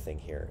doubled everything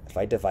here. If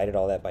I divided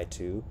all that by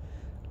 2,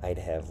 I'd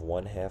have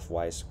 1/2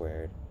 y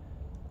squared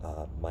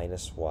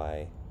minus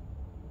y,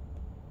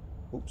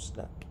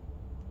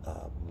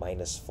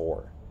 minus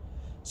 4.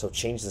 So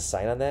change the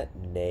sign on that,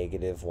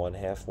 negative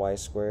 1/2 y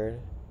squared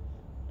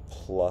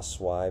plus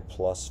y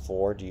plus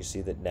 4. Do you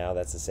see that now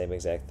that's the same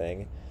exact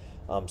thing?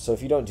 So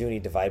if you don't do any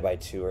divide by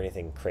 2 or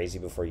anything crazy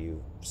before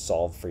you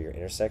solve for your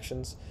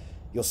intersections,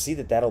 you'll see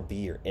that that'll be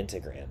your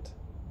integrand.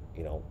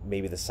 You know,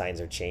 maybe the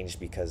signs are changed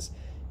because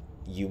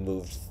you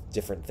moved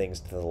different things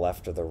to the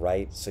left or the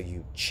right, so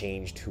you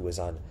changed who was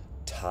on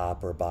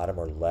top or bottom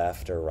or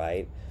left or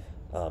right.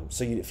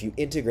 So if you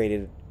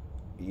integrated,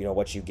 you know,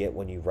 what you get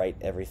when you write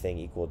everything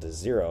equal to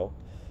 0,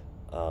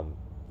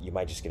 you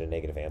might just get a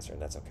negative answer,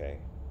 and that's okay.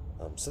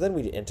 So then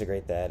we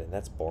integrate that, and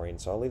that's boring,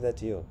 so I'll leave that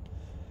to you.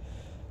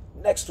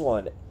 Next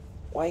one,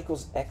 y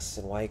equals x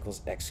and y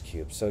equals x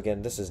cubed. So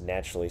again, this is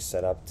naturally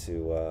set up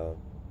to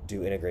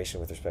do integration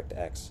with respect to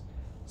x.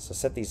 So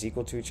set these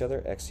equal to each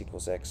other, x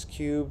equals x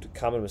cubed.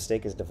 Common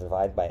mistake is to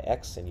divide by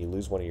x, and you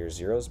lose one of your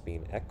zeros,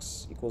 being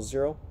x equals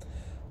 0.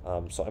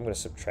 So I'm going to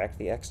subtract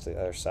the x to the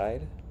other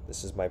side.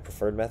 This is my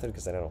preferred method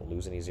because then I don't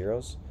lose any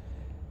zeros.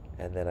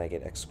 And then I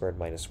get x squared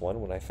minus 1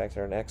 when I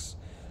factor in x.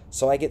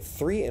 So I get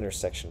 3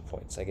 intersection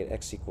points. I get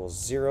x equals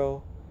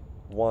 0,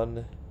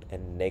 1,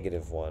 and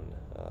negative 1,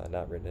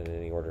 not written in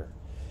any order.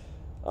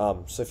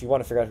 So if you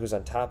want to figure out who's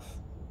on top,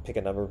 pick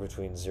a number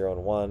between 0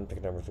 and 1, pick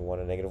a number between 1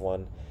 and negative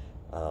 1,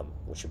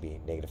 which would be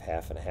negative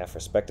 1/2 and 1/2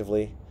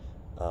 respectively.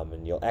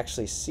 And you'll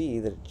actually see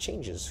that it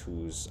changes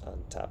who's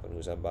on top and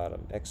who's on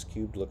bottom. X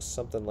cubed looks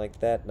something like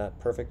that, not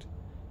perfect.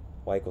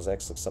 Y equals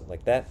x looks something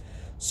like that.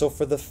 So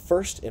for the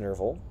first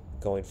interval,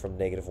 going from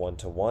negative 1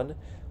 to 1,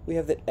 we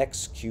have that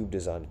x cubed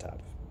is on top.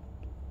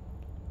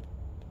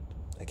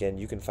 Again,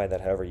 you can find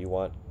that however you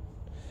want.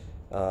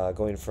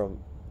 Going from,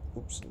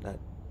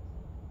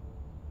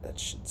 that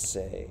should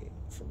say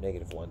from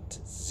negative 1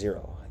 to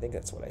 0. I think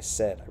that's what I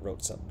said. I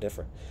wrote something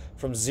different.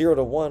 From 0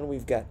 to 1,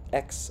 we've got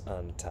x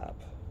on top.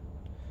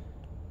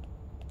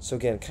 So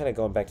again, kind of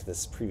going back to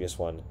this previous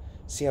one,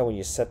 see how when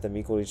you set them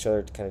equal to each other,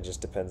 it kind of just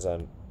depends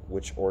on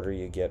which order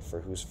you get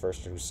for who's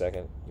first or who's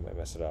second. You might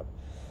mess it up.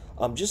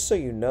 Just so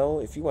you know,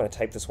 if you want to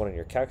type this one in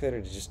your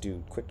calculator to just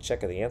do a quick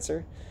check of the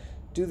answer,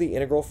 do the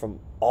integral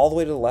from all the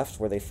way to the left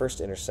where they first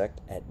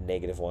intersect at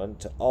negative 1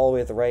 to all the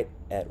way at the right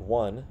at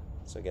 1.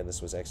 So again,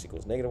 this was x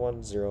equals negative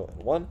 1, 0,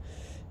 and 1.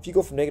 If you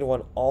go from negative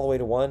 1 all the way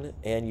to 1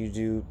 and you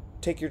do,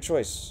 take your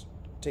choice,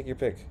 take your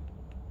pick.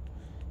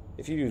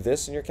 If you do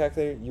this in your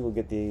calculator, you will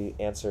get the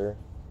answer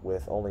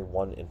with only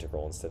one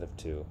integral instead of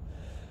 2.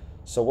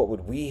 So what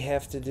would we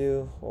have to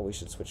do? Well, we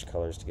should switch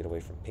colors to get away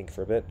from pink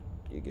for a bit.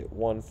 You get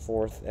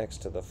 1/4 x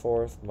to the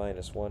 4th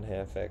minus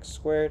 1/2 x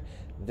squared.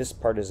 This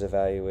part is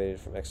evaluated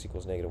from x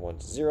equals negative 1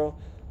 to 0,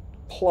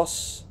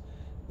 plus,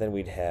 then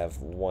we'd have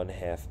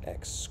 1/2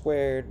 x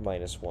squared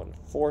minus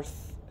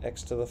 1/4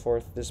 x to the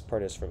 4th. This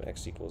part is from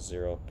x equals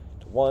 0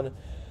 to 1.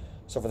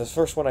 So for this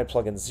first one, I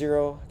plug in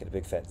 0, I get a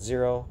big fat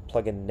 0.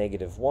 Plug in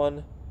negative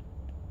 1.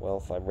 Well,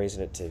 if I'm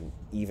raising it to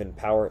even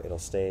power, it'll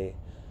stay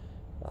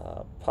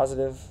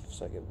positive.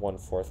 So I get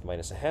 1/4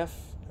 minus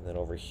 1/2. And then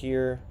over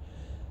here,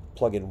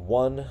 plug in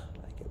 1.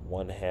 I get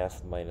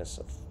 1/2 minus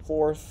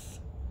 1/4.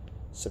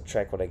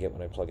 Subtract what I get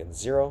when I plug in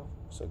 0.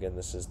 So again,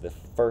 this is the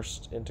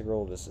first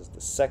integral. This is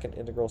the second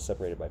integral,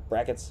 separated by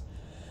brackets.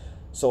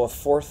 So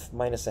 1/4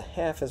 minus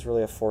 1/2 is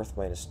really 1/4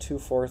 minus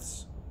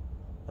 2/4,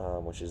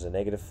 which is a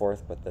negative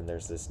 1/4, but then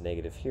there's this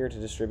negative here to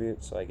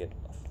distribute, so I get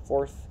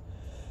 1/4.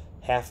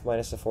 1/2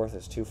 minus 1/4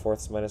 is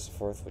 2/4 minus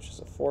 1/4, which is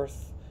 1/4.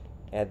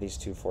 Add these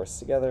 2/4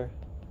 together,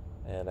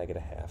 and I get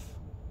 1/2.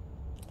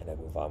 And I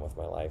move on with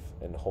my life,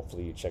 and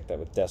hopefully you check that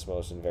with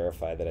Desmos and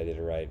verify that I did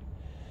it right.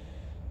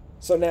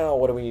 So now,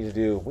 what do we need to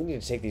do? We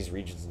need to take these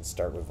regions and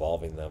start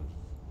revolving them.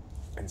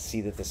 and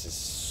see that this is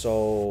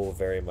so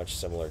very much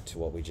similar to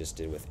what we just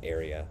did with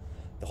area,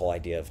 the whole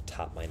idea of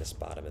top minus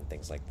bottom and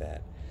things like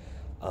that.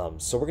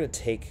 So we're going to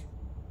take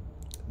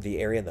the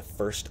area in the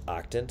first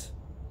octant,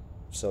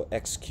 so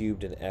x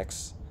cubed and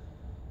x,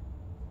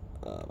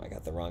 I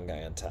got the wrong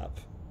guy on top.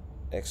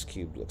 X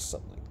cubed looks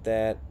something like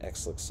that,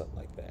 x looks something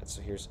like that.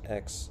 So here's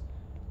x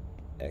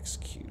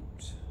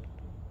cubed.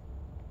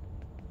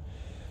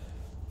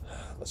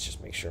 Let's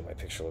just make sure my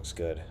picture looks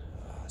good.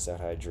 Is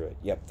that how I drew it?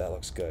 Yep, that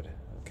looks good.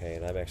 Okay,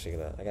 and I'm actually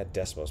gonna, I got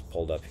Desmos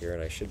pulled up here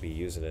and I should be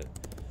using it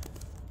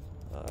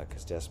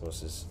because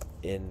Desmos is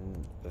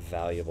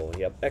invaluable.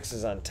 Yep, x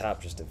is on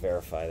top just to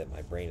verify that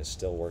my brain is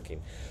still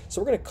working.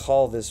 So we're gonna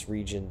call this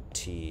region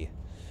T,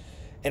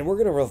 and we're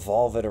gonna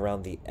revolve it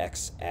around the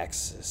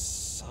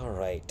x-axis. All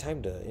right,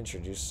 time to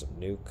introduce some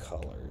new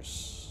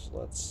colors.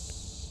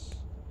 Let's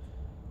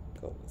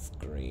go with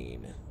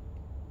green.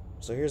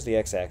 So here's the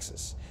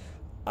x-axis.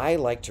 I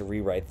like to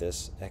rewrite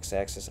this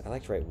x-axis. I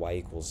like to write y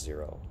equals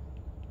 0.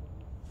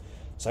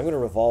 So I'm going to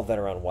revolve that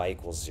around y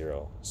equals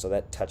 0. So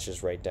that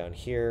touches right down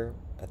here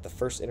at the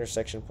first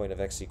intersection point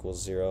of x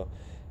equals 0,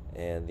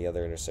 and the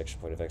other intersection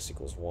point of x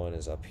equals 1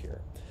 is up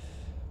here.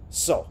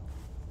 So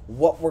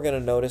what we're going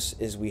to notice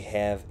is we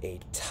have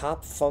a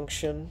top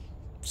function,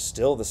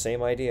 still the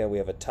same idea. We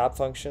have a top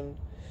function.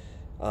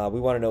 We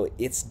want to know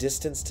its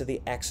distance to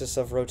the axis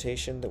of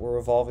rotation that we're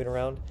revolving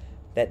around.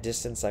 That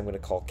distance I'm going to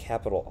call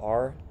capital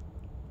R.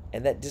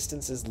 And that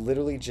distance is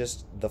literally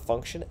just the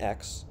function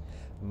x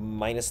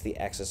minus the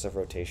axis of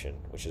rotation,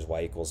 which is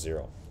y equals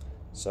 0.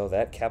 So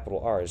that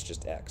capital R is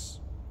just x.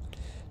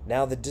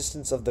 Now the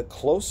distance of the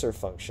closer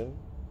function,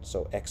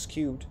 so x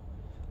cubed,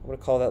 I'm going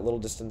to call that little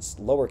distance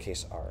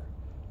lowercase r.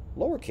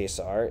 Lowercase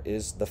r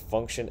is the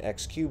function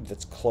x cubed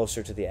that's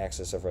closer to the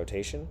axis of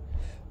rotation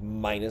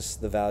minus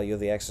the value of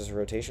the axis of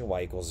rotation,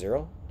 y equals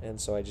 0, and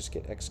so I just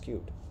get x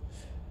cubed.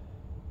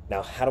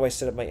 Now, how do I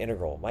set up my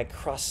integral? My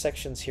cross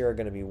sections here are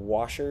going to be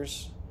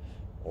washers,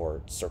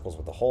 or circles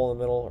with a hole in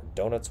the middle, or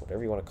donuts,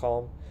 whatever you want to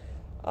call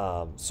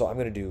them. So I'm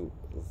going to do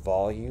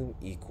volume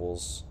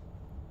equals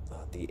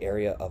the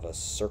area of a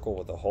circle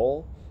with a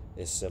hole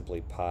is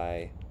simply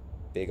pi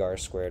big R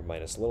squared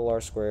minus little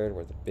r squared,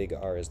 where the big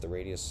R is the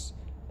radius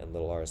and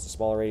little r is the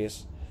smaller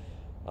radius.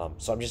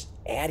 So I'm just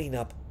adding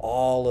up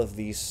all of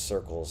these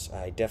circles.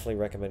 I definitely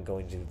recommend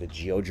going to the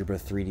GeoGebra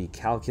 3D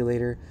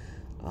calculator.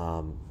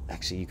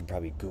 Actually, you can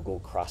probably Google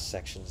cross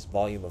sections,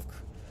 volume of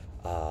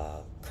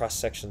cross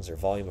sections or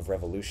volume of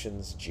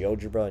revolutions,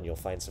 GeoGebra, and you'll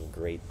find some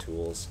great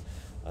tools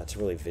to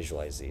really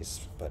visualize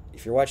these. But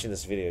if you're watching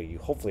this video, you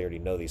hopefully already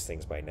know these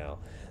things by now.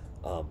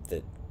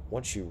 That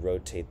once you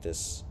rotate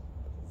this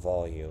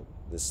volume,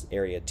 this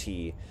area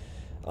T,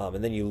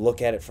 and then you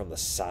look at it from the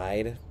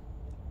side,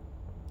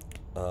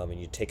 and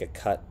you take a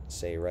cut,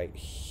 say right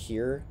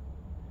here,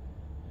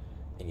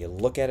 and you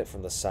look at it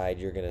from the side,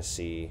 you're going to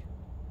see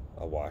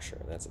a washer,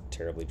 and that's a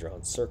terribly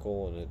drawn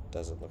circle, and it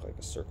doesn't look like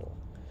a circle.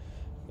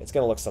 It's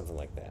going to look something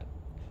like that,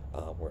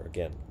 where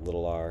again,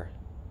 little r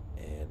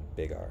and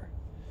big R.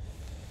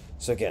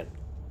 So again,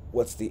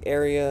 what's the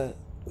area?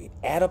 We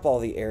add up all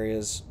the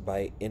areas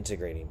by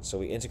integrating. So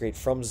we integrate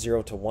from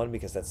 0 to 1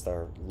 because that's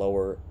our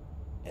lower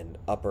and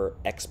upper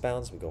x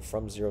bounds. We go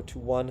from 0 to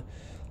 1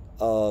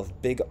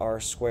 of big R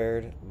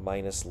squared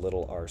minus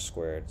little r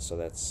squared. So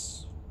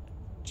that's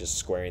just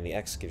squaring the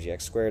x gives you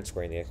x squared,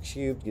 squaring the x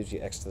cubed gives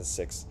you x to the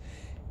 6th.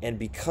 And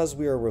because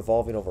we are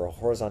revolving over a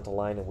horizontal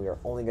line and we are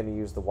only going to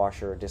use the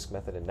washer or disk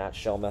method and not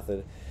shell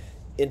method,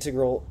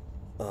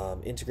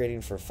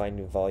 integrating for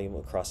finding volume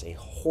across a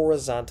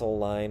horizontal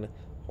line,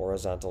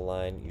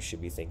 you should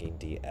be thinking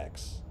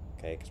dx,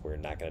 okay? Because we're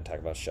not going to talk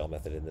about shell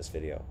method in this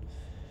video.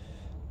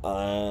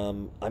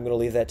 I'm going to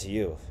leave that to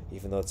you.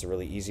 Even though it's a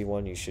really easy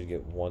one, you should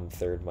get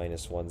 1/3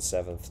 minus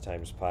 1/7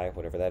 times pi,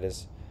 whatever that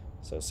is.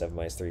 So 7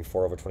 minus 3,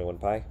 4 over 21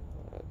 pi.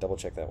 Double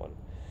check that one.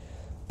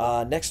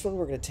 Next one,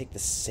 we're going to take the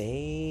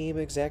same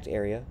exact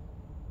area,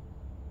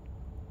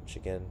 which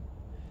again,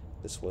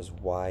 this was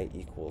y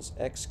equals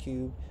x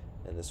cubed,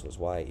 and this was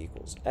y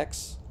equals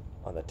x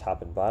on the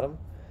top and bottom.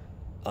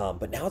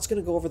 But now it's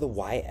going to go over the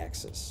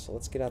y-axis. So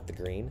let's get out the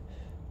green.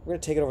 We're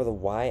going to take it over the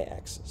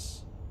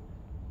y-axis.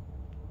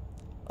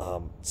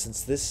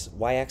 Since this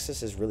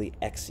y-axis is really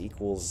x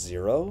equals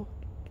 0,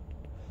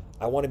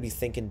 I want to be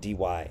thinking dy.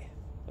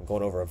 I'm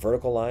going over a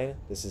vertical line.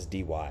 This is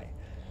dy.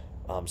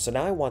 So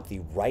now I want the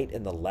right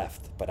and the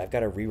left, but I've got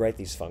to rewrite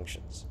these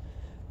functions.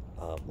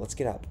 Let's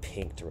get out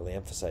pink to really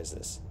emphasize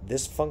this.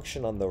 This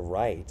function on the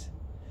right,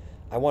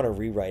 I want to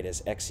rewrite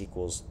as x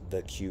equals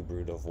the cube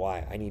root of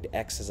y. I need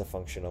x as a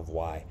function of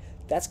y.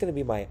 That's going to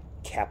be my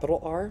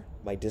capital R,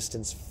 my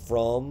distance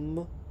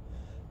from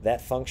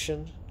that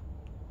function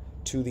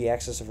to the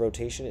axis of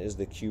rotation is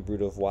the cube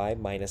root of y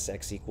minus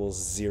x equals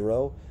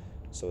 0.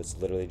 So it's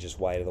literally just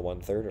y to the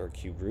 1/3 or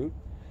cube root.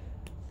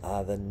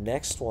 The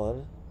next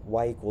one,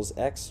 y equals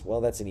x,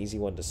 well, that's an easy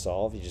one to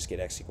solve. You just get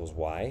x equals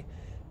y.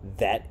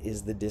 That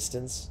is the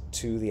distance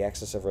to the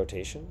axis of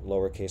rotation.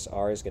 Lowercase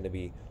r is going to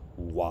be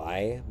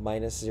y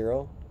minus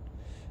 0.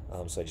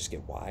 So I just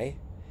get y.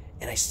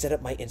 And I set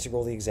up my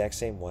integral the exact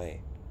same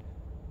way.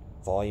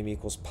 Volume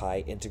equals pi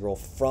integral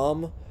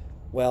from,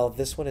 well,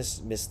 this one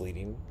is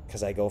misleading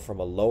because I go from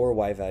a lower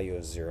y value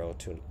of 0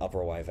 to an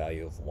upper y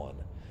value of 1.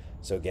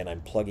 So again,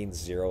 I'm plugging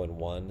 0 and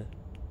 1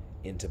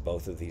 into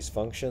both of these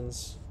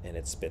functions, and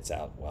it spits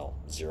out, well,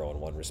 0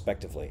 and 1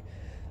 respectively.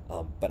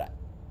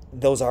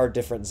 Those are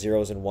different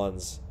zeros and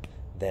ones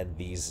than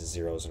these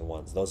zeros and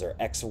ones. Those are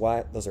x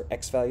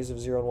values of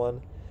 0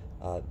 and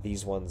 1.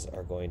 These ones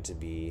are going to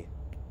be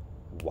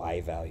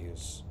y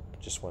values.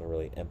 Just want to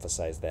really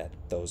emphasize that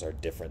those are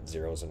different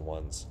zeros and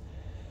ones.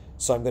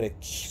 So I'm going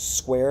to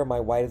square my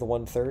y to the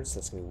 1/3, so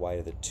that's going to be y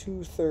to the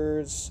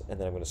 2/3, and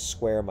then I'm going to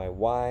square my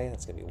y,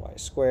 that's going to be y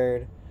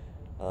squared.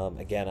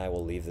 Again, I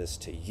will leave this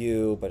to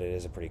you, but it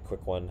is a pretty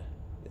quick one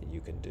that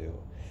you can do.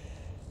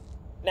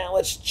 Now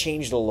let's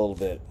change it a little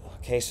bit.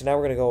 Okay, so now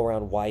we're going to go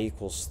around y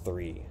equals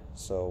 3.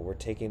 So we're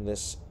taking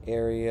this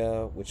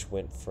area, which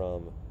went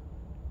from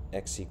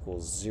x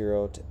equals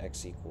 0 to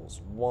x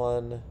equals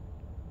 1,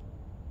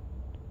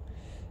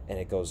 and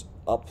it goes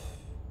up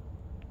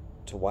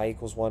to y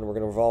equals 1. We're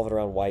going to revolve it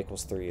around y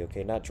equals 3.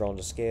 Okay, not drawn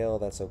to scale,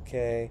 that's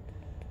okay.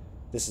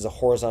 This is a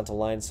horizontal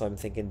line, so I'm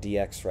thinking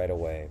dx right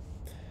away.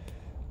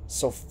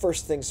 So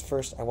first things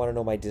first, I want to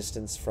know my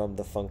distance from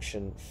the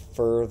function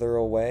further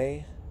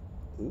away.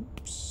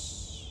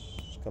 Oops,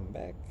 come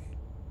back.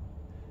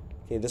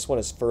 Okay, this one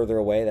is further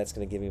away. That's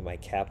going to give me my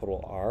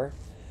capital R.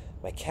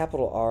 My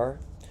capital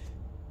R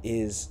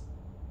is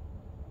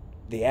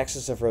the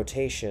axis of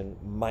rotation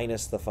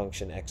minus the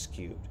function x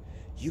cubed.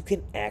 You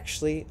can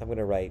actually, I'm going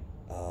to write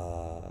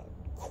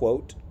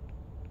quote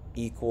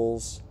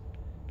equals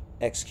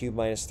x cubed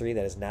minus 3.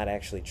 That is not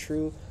actually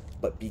true,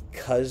 but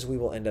because we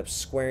will end up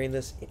squaring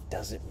this, it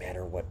doesn't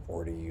matter what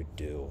order you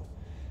do.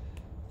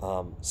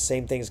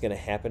 Same thing is going to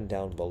happen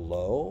down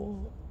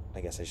below.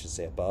 I guess I should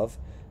say above.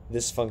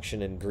 This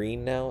function in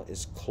green now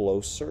is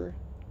closer.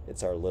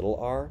 It's our little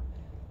r.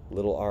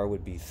 Little r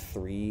would be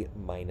 3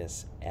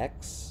 minus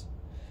x,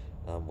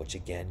 which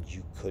again,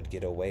 you could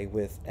get away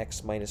with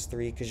x minus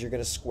 3 because you're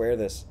going to square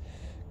this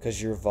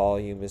because your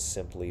volume is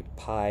simply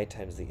pi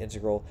times the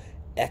integral.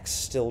 X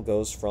still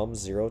goes from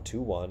 0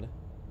 to 1.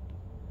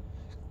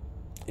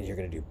 And you're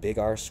going to do big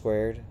R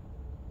squared.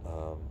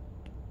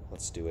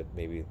 Let's do it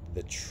maybe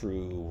the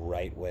true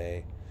right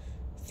way.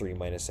 3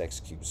 minus x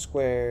cubed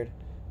squared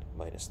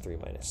minus 3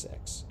 minus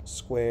x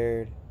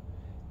squared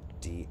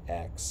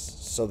dx.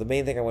 So the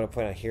main thing I want to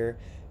point out here,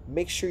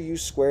 make sure you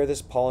square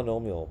this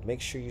polynomial.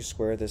 Make sure you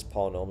square this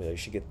polynomial. You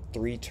should get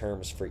 3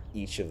 terms for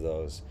each of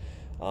those.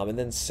 And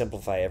then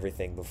simplify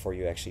everything before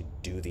you actually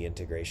do the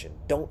integration.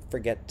 Don't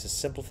forget to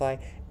simplify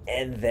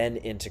and then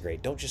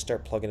integrate. Don't just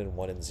start plugging in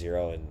 1 and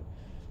 0 and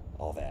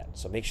all that.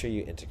 So make sure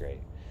you integrate.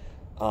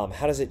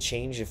 How does it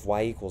change if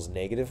y equals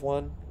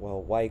 -1?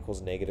 Well, y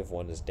equals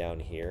 -1 is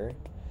down here.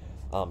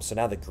 So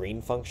now the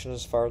green function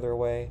is farther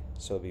away.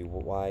 So it'd be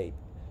y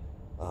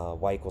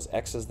equals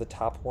x is the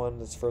top one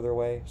that's further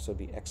away. So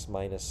it'd be x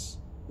minus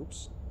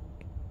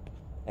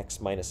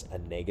a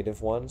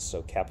 -1.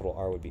 So capital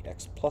R would be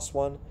x plus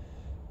 1.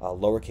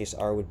 Lowercase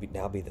r would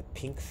now be the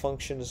pink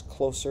function is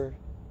closer.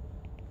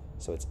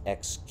 So it's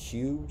x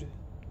cubed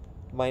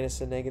minus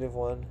a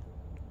 -1.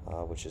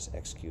 Which is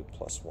x cubed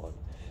plus 1.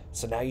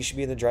 So now you should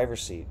be in the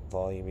driver's seat.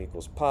 Volume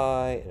equals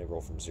pi,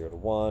 integral from 0 to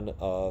 1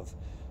 of,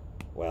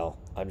 well,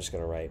 I'm just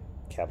going to write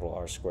capital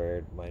R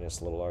squared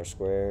minus little r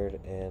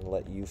squared and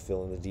let you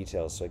fill in the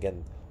details. So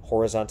again,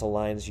 horizontal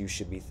lines, you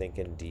should be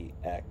thinking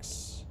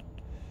dx.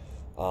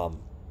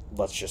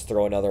 Let's just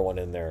throw another one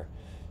in there.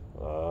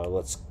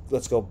 Let's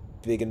go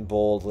big and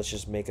bold. Let's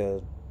just make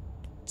a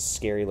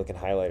scary looking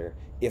highlighter.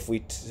 If we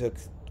took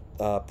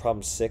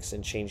problem 6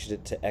 and changed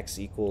it to x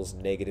equals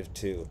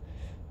 -2.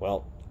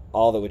 Well,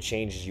 all that would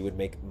change is you would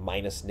make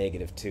minus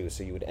 -2,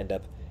 so you would end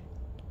up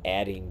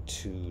adding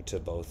 2 to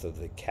both of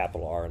the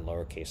capital R and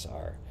lowercase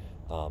r,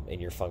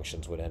 and your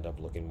functions would end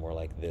up looking more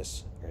like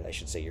this, or I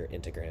should say your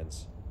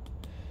integrands.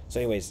 So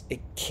anyways,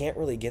 it can't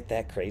really get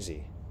that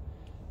crazy.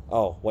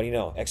 Oh, what do you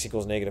know? X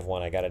equals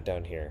 -1, I got it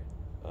down here.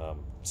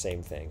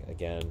 Same thing,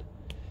 again.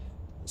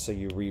 So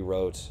you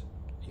rewrote,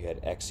 you had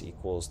x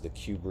equals the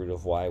cube root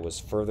of y was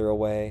further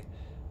away,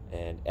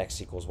 and x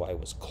equals y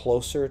was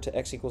closer to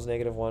x equals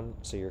 -1.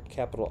 So your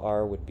capital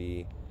R would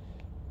be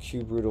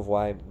cube root of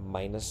y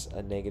minus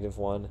a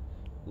 -1.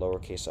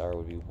 Lowercase r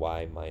would be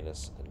y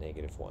minus a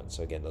 -1.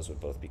 So again, those would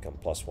both become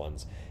plus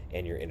 1s,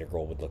 and your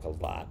integral would look a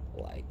lot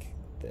like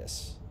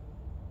this.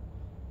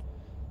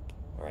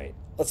 All right,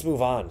 let's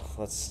move on.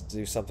 Let's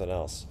do something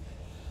else.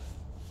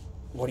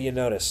 What do you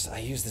notice? I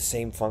use the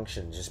same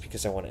function just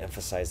because I want to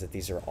emphasize that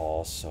these are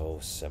all so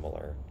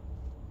similar.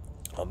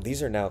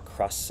 These are now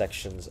cross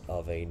sections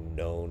of a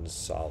known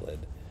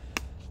solid.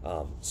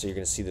 So you're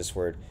going to see this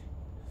word.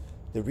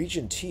 The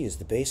region T is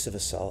the base of a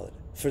solid.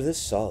 For this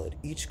solid,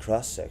 each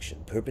cross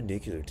section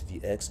perpendicular to the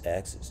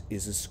x-axis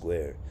is a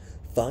square.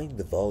 Find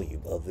the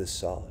volume of this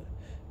solid.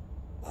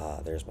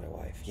 There's my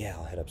wife. Yeah,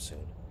 I'll head up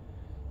soon.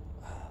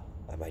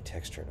 I might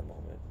text her in a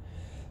moment.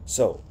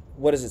 So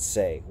what does it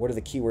say? What are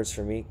the keywords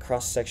for me?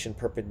 Cross-section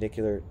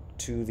perpendicular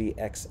to the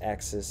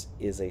x-axis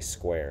is a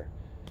square.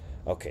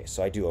 Okay,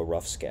 so I do a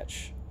rough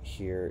sketch.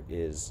 Here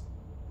is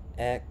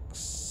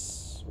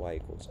x, y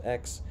equals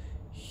x.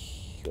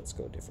 Let's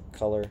go a different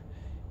color.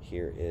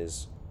 Here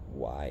is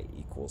y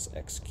equals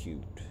x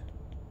cubed.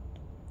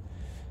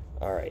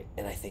 All right,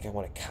 and I think I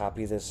want to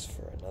copy this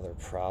for another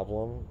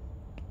problem.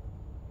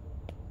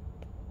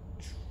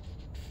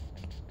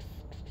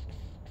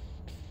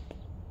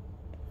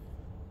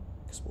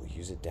 Because we'll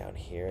use it down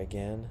here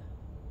again.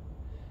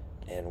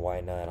 And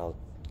why not? I'll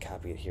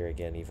copy it here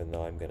again, even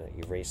though I'm going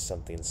to erase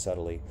something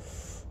subtly.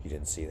 You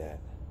didn't see that.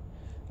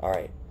 All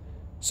right.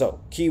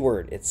 So,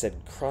 keyword, it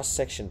said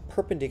cross-section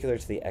perpendicular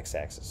to the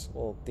x-axis.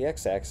 Well, the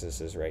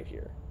x-axis is right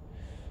here.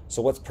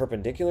 So what's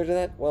perpendicular to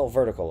that? Well,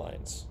 vertical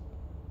lines.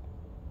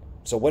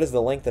 So what is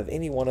the length of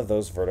any one of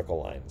those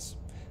vertical lines?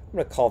 I'm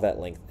going to call that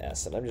length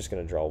S, and I'm just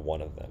going to draw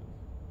one of them.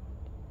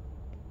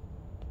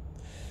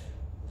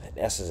 And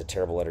S is a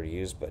terrible letter to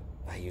use, but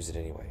I use it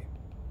anyway.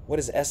 What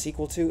is S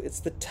equal to? It's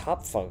the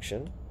top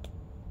function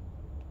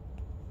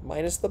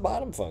minus the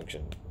bottom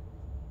function.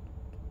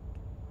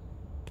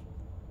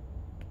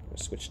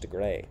 Switch to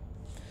gray.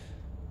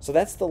 So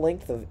that's the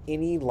length of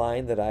any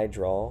line that I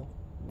draw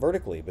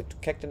vertically,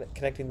 but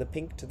connecting the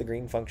pink to the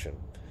green function.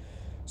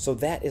 So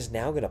that is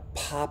now going to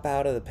pop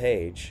out of the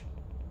page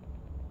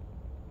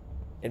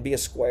and be a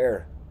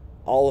square,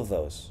 all of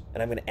those.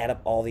 And I'm going to add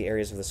up all the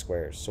areas of the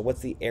squares. So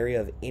what's the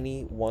area of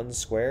any one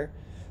square?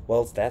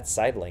 Well, it's that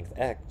side length,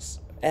 x,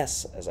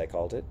 S as I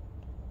called it,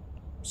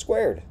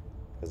 squared.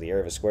 Because the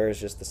area of a square is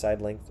just the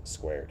side length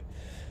squared.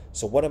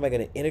 So what am I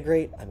going to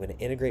integrate? I'm going to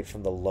integrate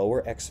from the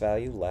lower x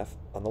value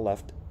on the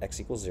left, x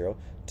equals 0,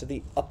 to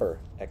the upper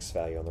x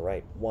value on the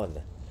right,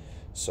 1.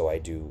 So I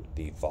do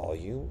the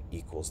volume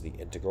equals the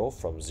integral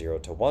from 0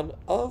 to 1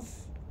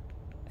 of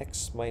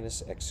x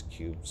minus x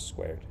cubed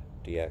squared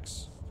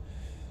dx.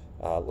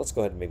 Let's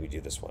go ahead and maybe do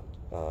this one.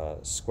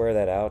 Square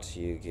that out,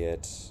 you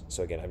get,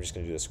 so again, I'm just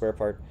going to do the square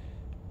part.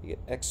 You get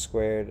x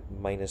squared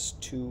minus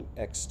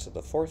 2x to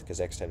the 4th, because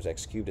x times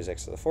x cubed is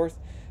x to the 4th,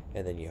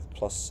 and then you have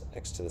plus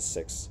x to the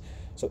 6th.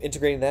 So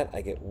integrating that,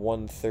 I get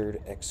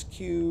 1/3 x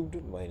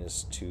cubed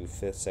minus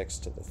 2/5 x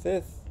to the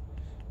 5th,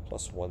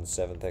 plus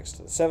 1/7 x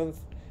to the 7th.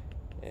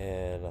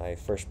 And I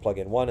first plug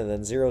in 1 and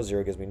then 0.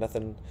 0 gives me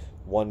nothing.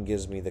 1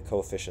 gives me the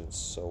coefficients.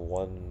 So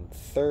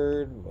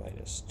 1/3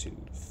 minus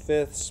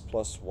 2/5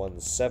 plus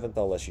 1/7.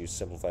 I'll let you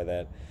simplify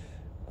that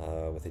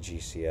with a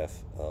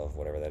GCF of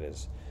whatever that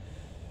is.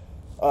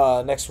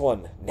 Next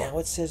one. Now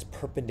it says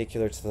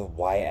perpendicular to the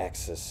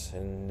y-axis,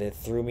 and it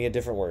threw me a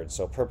different word.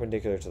 So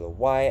perpendicular to the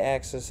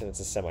y-axis, and it's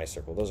a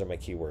semicircle. Those are my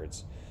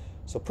keywords.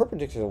 So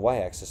perpendicular to the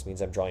y-axis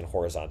means I'm drawing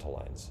horizontal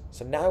lines.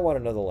 So now I want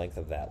to know the length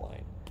of that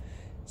line.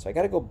 So I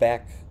got to go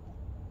back.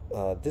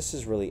 This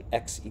is really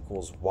x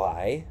equals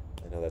y.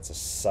 I know that's a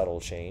subtle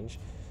change.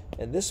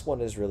 And this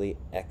one is really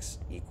x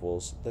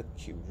equals the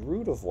cubed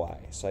root of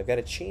y. So I've got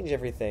to change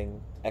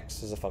everything.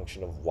 X is a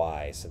function of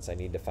y, since I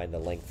need to find the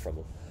length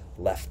from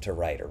left to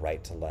right or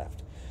right to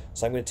left.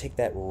 So I'm going to take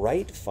that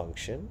right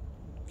function,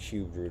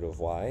 cubed root of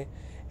y,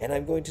 and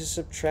I'm going to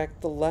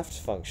subtract the left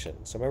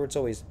function. So remember, it's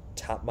always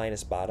top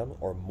minus bottom,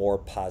 or more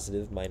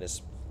positive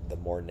minus the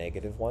more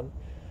negative one.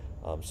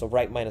 So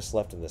right minus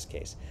left in this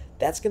case.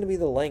 That's going to be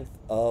the length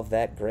of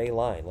that gray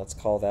line. Let's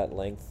call that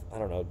length, I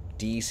don't know,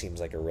 D seems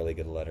like a really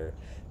good letter,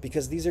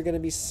 because these are going to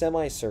be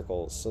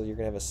semicircles. So you're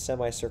going to have a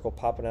semicircle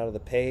popping out of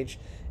the page,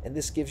 and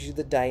this gives you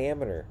the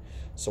diameter.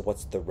 So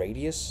what's the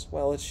radius?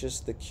 Well, it's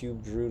just the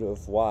cubed root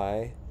of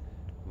y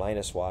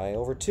minus y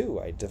over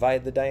 2. I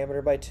divide the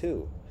diameter by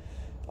 2.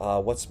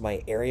 What's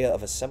my area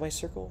of a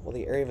semicircle? Well,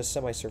 the area of a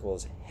semicircle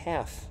is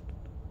half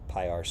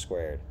pi r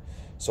squared.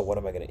 So what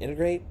am I going to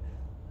integrate?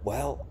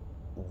 Well,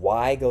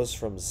 y goes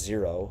from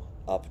 0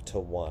 up to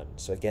 1.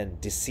 So again,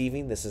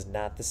 deceiving, this is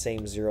not the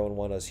same 0 and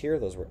 1 as here.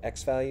 Those were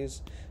x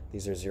values.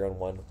 These are 0 and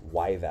 1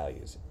 y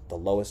values. The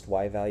lowest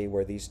y value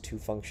where these two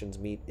functions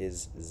meet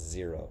is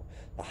 0.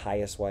 The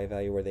highest y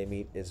value where they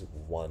meet is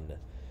 1.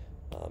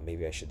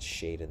 Maybe I should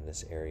shade in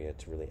this area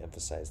to really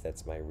emphasize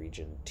that's my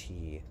region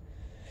T.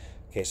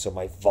 Okay, so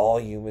my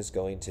volume is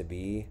going to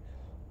be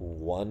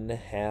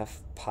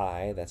 1/2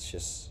 pi. That's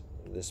just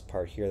this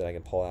part here that I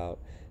can pull out.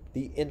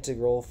 The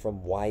integral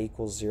from y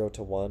equals 0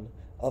 to 1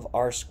 of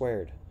r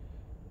squared.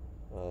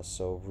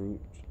 So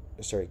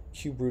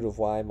cube root of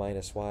y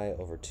minus y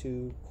over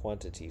 2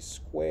 quantity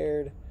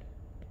squared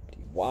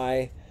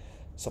dy.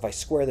 So if I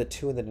square the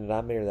 2 in the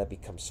denominator, that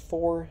becomes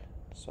 4.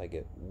 So I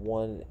get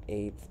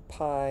 1/8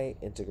 pi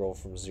integral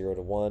from 0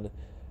 to 1.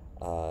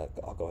 I'll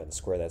go ahead and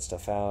square that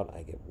stuff out.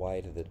 I get y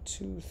to the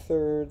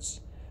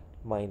 2/3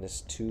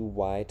 minus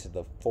 2y to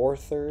the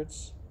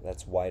 4/3.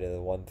 That's y to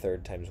the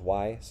 1/3 times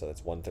y. So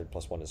that's 1/3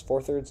 plus 1 is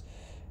 4/3.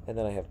 And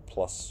then I have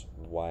plus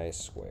y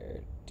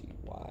squared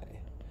dy.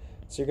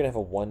 So you're going to have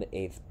a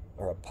 1/8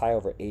 or a pi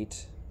over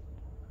 8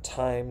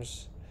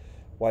 times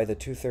y to the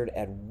 2/3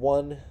 add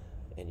 1,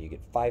 and you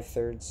get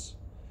 5/3.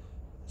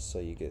 So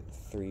you get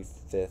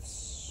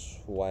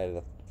 3/5 y to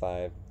the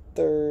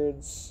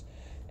 5/3.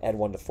 Add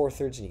 1 to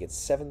 4/3 and you get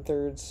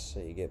 7/3. So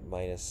you get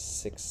minus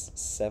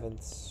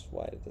 6/7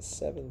 y to the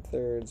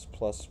 7/3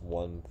 plus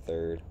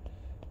 1/3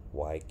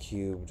 y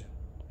cubed.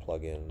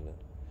 Plug in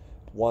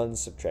 1,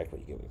 subtract what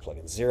you get when you plug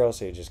in 0.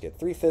 So you just get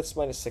 3/5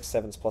 minus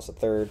 6/7 plus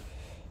 1/3.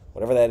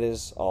 Whatever that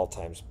is, all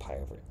times pi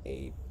over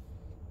 8.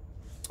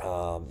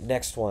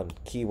 Next one,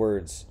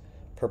 keywords.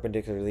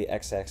 Perpendicular to the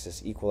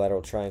x-axis,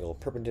 equilateral triangle.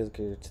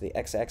 Perpendicular to the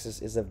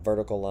x-axis is a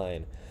vertical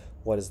line.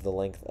 What is the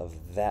length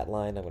of that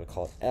line? I'm going to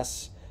call it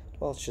s.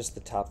 Well, it's just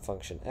the top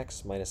function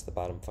x minus the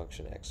bottom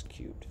function x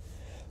cubed.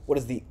 What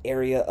is the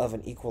area of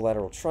an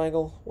equilateral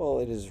triangle? Well,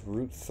 it is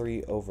root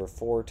 3 over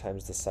 4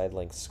 times the side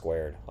length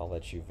squared. I'll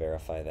let you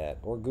verify that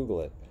or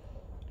Google it.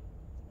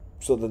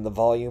 So then the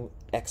volume,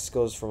 x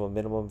goes from a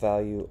minimum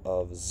value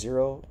of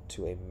 0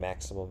 to a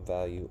maximum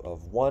value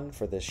of 1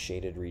 for this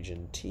shaded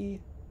region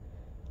T.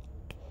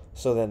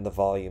 So then the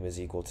volume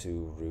is equal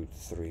to root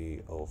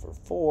 3 over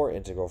 4,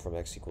 integral from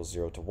x equals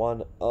 0 to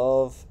 1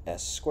 of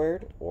s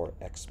squared, or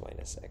x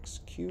minus x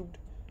cubed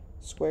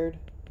squared.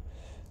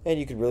 And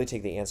you could really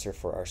take the answer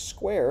for our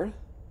square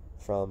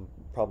from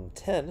problem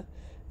 10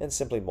 and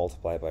simply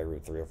multiply it by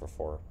root 3 over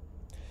 4.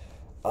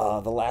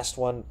 The last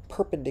one,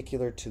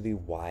 perpendicular to the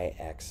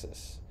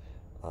y-axis.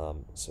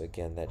 So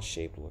again, that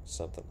shape looks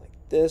something like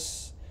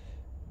this.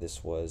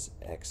 This was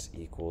x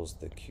equals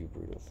the cube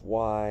root of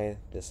y.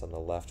 This on the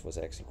left was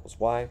x equals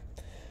y.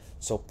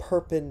 So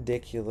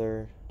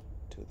perpendicular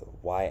to the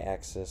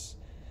y-axis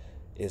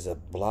is a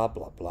blah,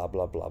 blah, blah,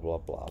 blah, blah, blah,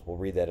 blah. We'll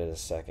read that in a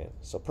second.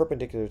 So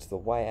perpendicular to the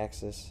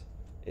y-axis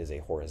is a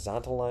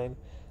horizontal line.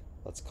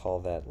 Let's call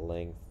that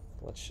length,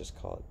 let's just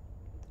call it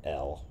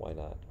L. Why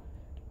not?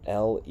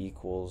 L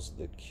equals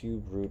the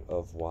cube root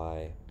of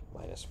y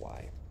minus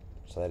y.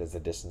 So that is the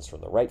distance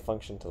from the right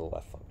function to the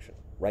left function.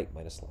 Right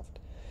minus left.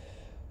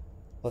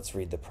 Let's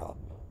read the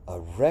problem. A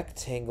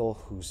rectangle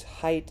whose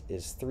height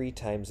is 3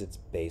 times its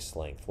base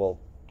length. Well,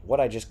 what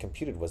I just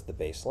computed was the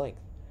base length.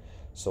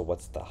 So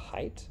what's the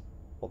height?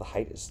 Well, the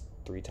height is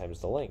 3 times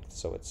the length.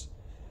 So it's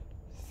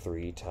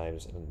 3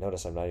 times, and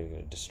notice I'm not even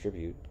going to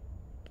distribute.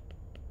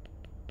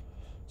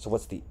 So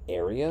what's the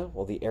area?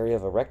 Well, the area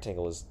of a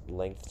rectangle is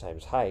length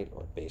times height,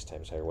 or base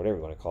times height, or whatever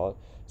you want to call it.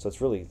 So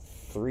it's really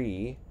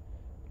 3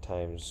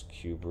 times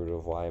cube root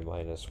of y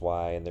minus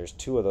y, and there's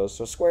 2 of those,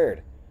 so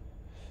squared.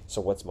 So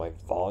what's my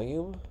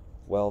volume?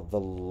 Well, the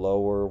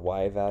lower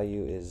y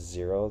value is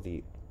 0,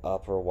 the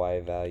upper y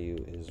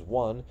value is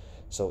 1,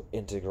 so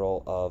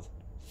integral of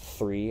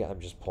 3, I'm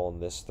just pulling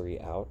this 3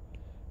 out,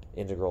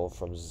 integral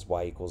from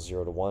y equals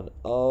 0 to 1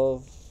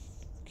 of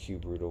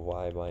cube root of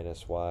y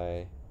minus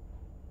y,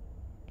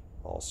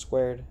 all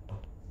squared,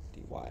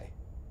 dy.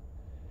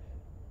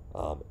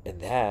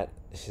 And that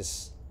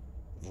is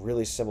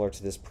really similar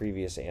to this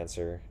previous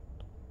answer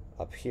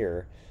up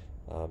here.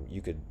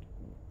 You could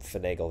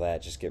finagle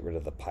that, just get rid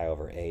of the pi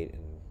over 8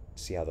 and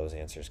see how those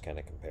answers kind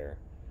of compare.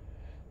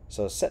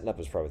 So setting up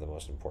is probably the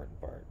most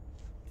important part.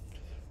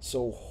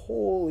 So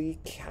holy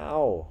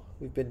cow,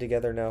 we've been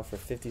together now for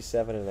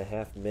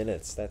 57.5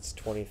 minutes. That's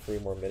 23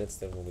 more minutes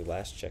than when we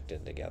last checked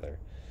in together.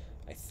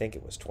 I think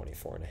it was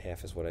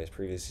 24.5 is what I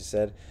previously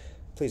said.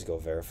 Please go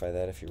verify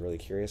that if you're really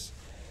curious.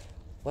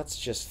 Let's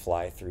just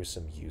fly through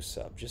some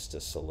U-sub just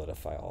to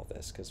solidify all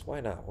this, because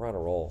why not? We're on a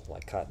roll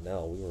like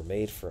Cottonelle. We were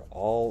made for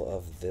all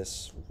of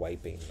this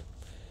wiping.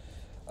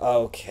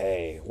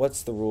 Okay,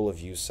 what's the rule of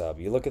U-sub?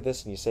 You look at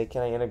this and you say,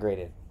 can I integrate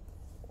it?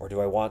 Or do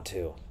I want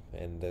to?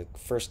 And the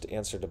first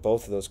answer to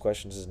both of those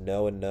questions is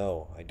no and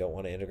no. I don't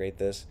want to integrate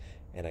this,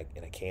 and I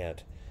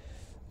can't.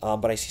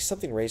 But I see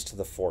something raised to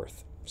the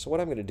 4th. So what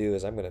I'm going to do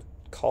is I'm going to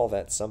call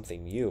that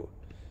something u.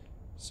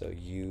 So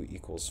u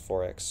equals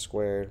 4x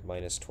squared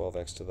minus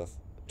 12x to the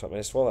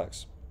minus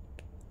 12x.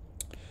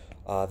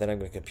 Then I'm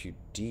going to compute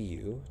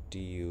du.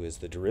 Du is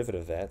the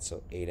derivative of that,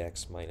 so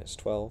 8x minus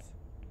 12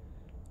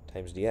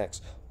 times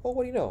dx. Well,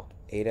 what do you know?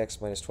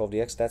 8x minus 12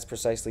 dx, that's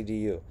precisely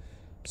du.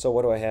 So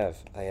what do I have?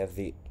 I have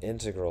the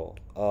integral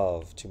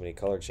of, too many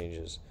color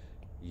changes,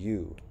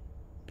 u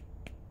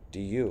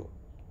du.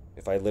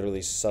 If I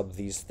literally sub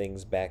these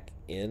things back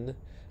in,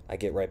 I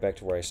get right back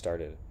to where I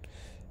started.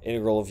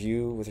 Integral of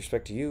u with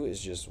respect to u is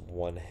just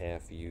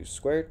 1/2 u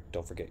squared.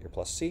 Don't forget your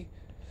plus c.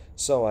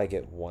 So I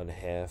get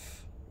 1/2,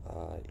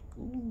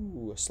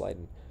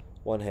 sliding,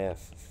 1/2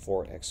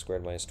 4x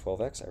squared minus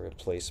 12x. I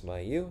replace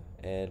my u,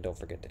 and don't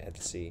forget to add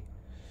the c.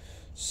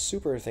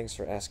 Super, thanks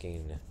for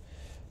asking.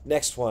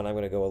 Next one, I'm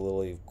going to go a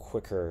little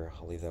quicker.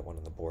 I'll leave that one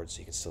on the board so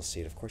you can still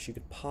see it. Of course, you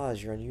could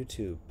pause. You're on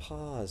YouTube.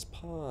 Pause,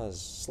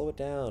 slow it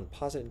down.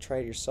 Pause it and try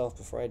it yourself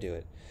before I do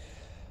it.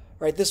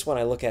 All right, this one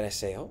I look at, I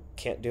say, oh,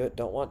 can't do it,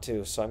 don't want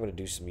to, so I'm going to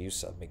do some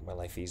U-sub, make my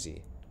life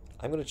easy.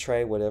 I'm going to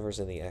try whatever's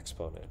in the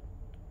exponent.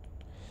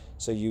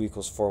 So u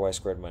equals 4y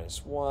squared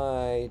minus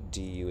y.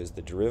 Du is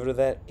the derivative of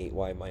that,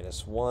 8y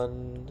minus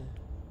 1.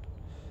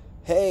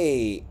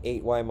 Hey,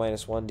 8y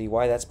minus 1 dy,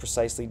 that's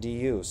precisely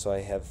du. So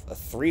I have a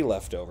 3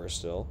 left over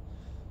still.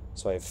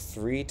 So I have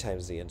 3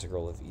 times the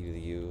integral of e to the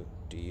u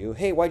du.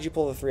 Hey, why'd you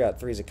pull the 3 out?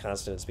 3 is a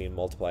constant, it's being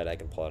multiplied. I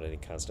can pull out any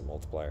constant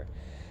multiplier.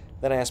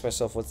 Then I ask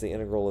myself, what's the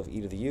integral of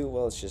e to the u?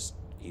 Well, it's just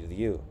e to the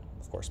u,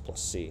 of course,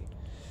 plus c.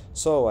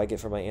 So I get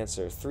for my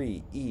answer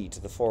 3e to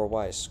the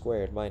 4y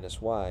squared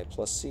minus y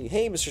plus c.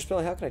 Hey, Mr.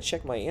 Spinelli, how can I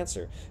check my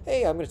answer?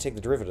 Hey, I'm going to take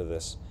the derivative of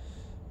this.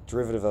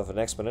 Derivative of an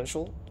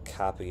exponential,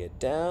 copy it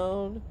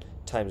down,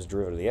 times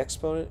derivative of the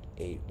exponent,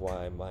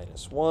 8y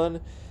minus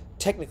 1.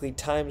 Technically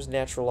times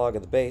natural log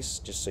of the base,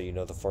 just so you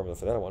know the formula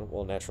for that one.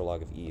 Well, natural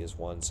log of e is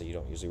 1, so you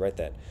don't usually write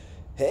that.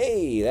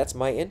 Hey, that's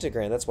my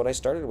integrand. That's what I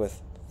started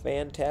with.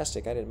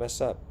 Fantastic. I didn't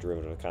mess up.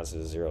 Derivative of a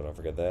constant is 0. Don't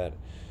forget that.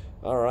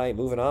 All right,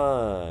 moving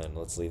on.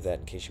 Let's leave that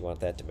in case you want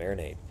that to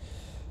marinate.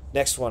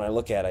 Next one I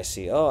look at, I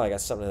see, oh, I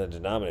got something in the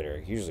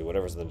denominator. Usually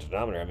whatever's in the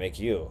denominator, I make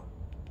u.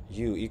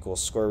 U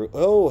equals square root.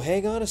 Oh,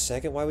 hang on a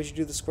second. Why would you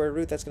do the square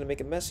root? That's going to make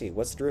it messy.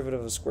 What's the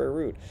derivative of a square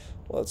root?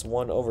 Well, it's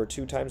 1 over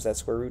 2 times that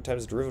square root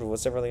times the derivative of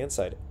whatever on the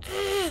inside.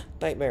 Ah,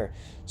 nightmare.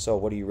 So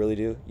what do you really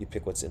do? You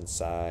pick what's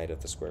inside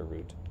of the square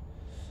root.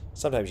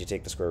 Sometimes you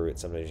take the square root,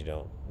 sometimes you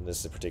don't. And this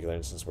is a particular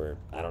instance where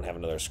I don't have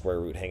another square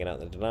root hanging out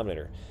in the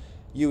denominator.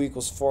 U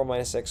equals 4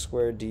 minus x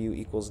squared, du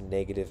equals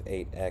negative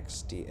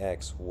 8x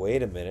dx.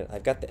 Wait a minute,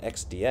 I've got the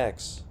x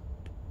dx,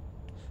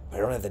 but I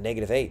don't have the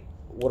negative 8.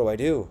 What do I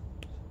do?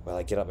 Well,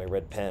 I get out my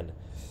red pen.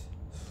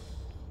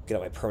 Get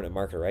out my permanent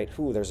marker, right?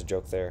 Ooh, there's a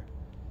joke there.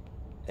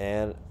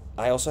 And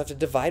I also have to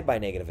divide by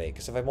negative 8,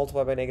 because if I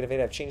multiply by negative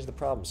 8, I've changed the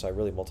problem. So I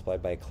really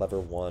multiplied by a clever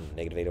 1.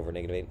 Negative 8 over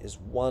negative 8 is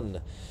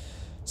 1.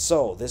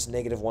 So this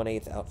negative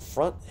 1/8 out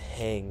front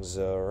hangs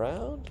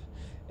around.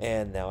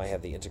 And now I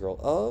have the integral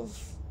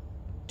of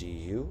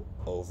du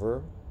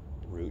over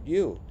root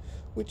u,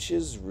 which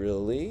is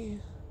really,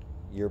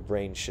 your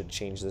brain should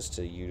change this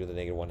to u to the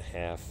negative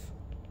 1/2.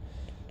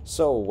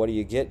 So what do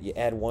you get? You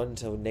add 1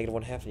 to negative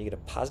 1/2 and you get a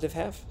positive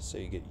half. So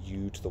you get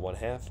u to the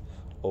 1/2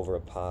 over a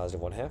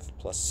positive 1/2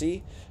 plus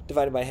c.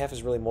 Divided by half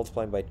is really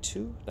multiplying by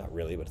 2. Not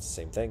really, but it's the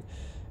same thing.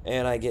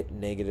 And I get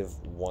negative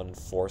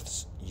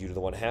 1/4 u to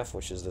the 1/2,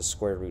 which is the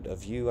square root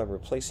of u. I'm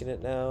replacing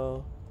it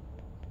now.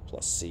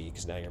 Plus c,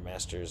 because now you're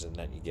masters, and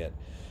then you get...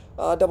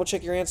 double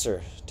check your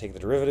answer. Take the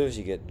derivatives,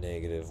 you get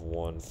negative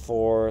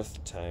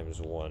 1/4 times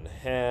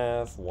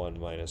 1/2, 1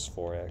 minus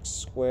 4x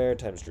squared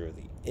times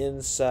derivative of the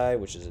inside,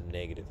 which is a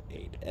negative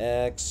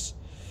 8x.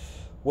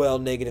 Well,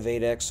 negative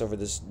 8x over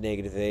this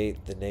negative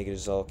 8, the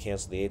negatives all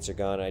cancel, the 8's are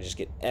gone, I just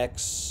get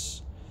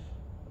x.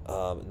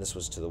 And this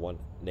was to the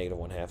negative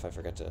 1/2, I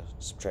forgot to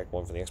subtract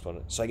 1 from the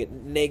exponent. So I get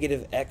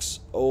negative x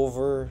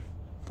over...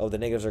 Oh, the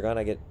negatives are gone,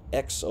 I get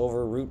x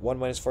over root 1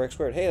 minus 4x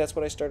squared. Hey, that's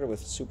what I started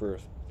with. Super.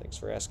 Thanks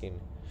for asking.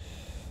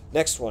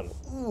 Next one.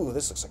 Ooh,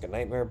 this looks like a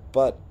nightmare,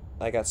 but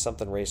I got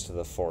something raised to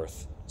the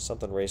 4th.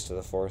 Something raised to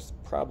the 4th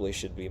probably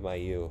should be my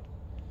u.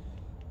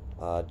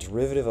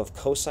 Derivative of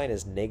cosine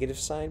is negative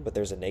sign, but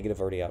there's a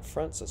negative already out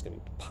front, so it's going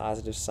to be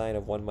positive sine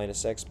of 1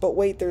 minus x. But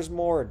wait, there's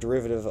more.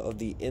 Derivative of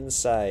the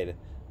inside,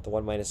 the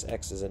 1 minus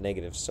x is a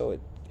negative, so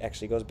it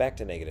actually goes back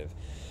to negative.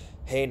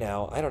 Hey,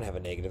 now, I don't have a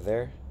negative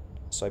there.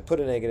 So I put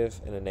a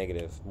negative and a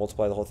negative.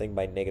 Multiply the whole thing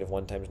by negative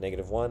 1 times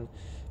negative 1,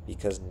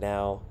 because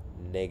now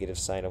negative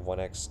sine of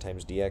 1x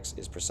times dx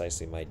is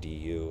precisely my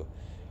du.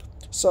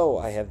 So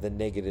I have the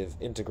negative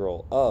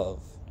integral of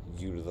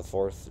u to the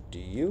 4th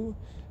du.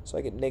 So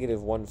I get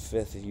negative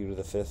 1/5 u to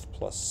the 5th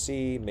plus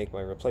c. Make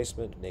my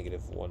replacement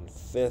negative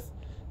 1/5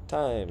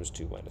 times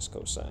 2 minus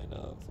cosine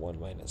of 1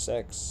 minus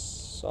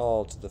x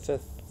all to the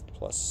 5th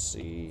plus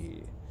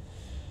c.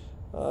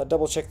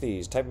 Double check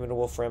these. Type them into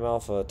Wolfram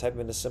Alpha. Type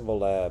them into Symbol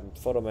Lab,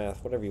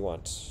 Photomath, whatever you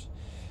want.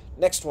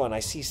 Next one,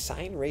 I see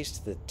sine raised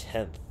to the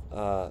 10th.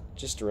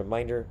 Just a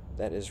reminder,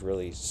 that is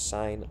really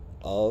sine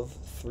of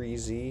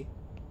 3z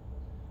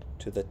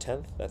to the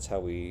 10th. That's how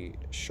we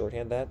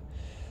shorthand that.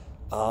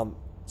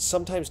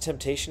 Sometimes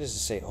temptation is to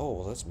say, oh,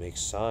 well, let's make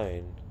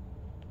sine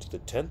to the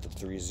 10th of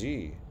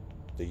 3z,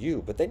 the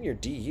u. But then your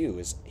du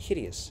is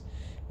hideous.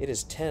 It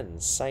is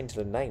 10 sine to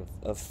the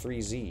 9th of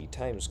 3z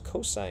times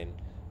cosine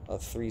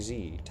of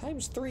 3z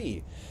times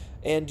 3.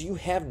 And do you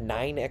have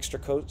 9 extra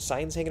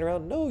sines hanging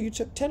around? No, you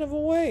took 10 of them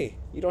away.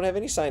 You don't have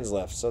any sines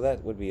left, so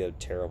that would be a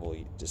terrible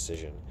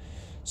decision.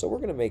 So we're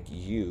going to make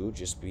u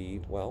just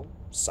be, well,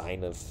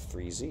 sine of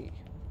 3z.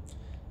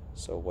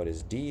 So what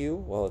is du?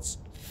 Well, it's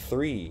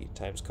 3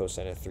 times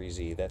cosine of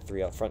 3z. That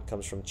 3 out front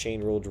comes from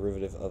chain rule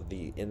derivative of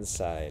the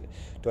inside.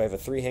 Do I have a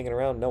 3 hanging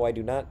around? No, I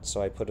do not.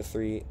 So I put a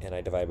 3 and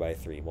I divide by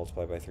 3.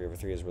 Multiply by 3 over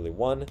 3 is really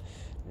 1.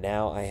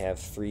 Now I have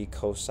 3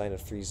 cosine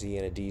of 3z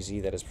and a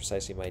dz. That is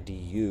precisely my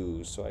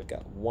du. So I've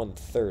got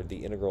 1/3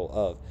 the integral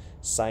of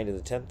sine to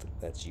the 10th.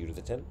 That's u to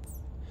the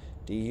 10th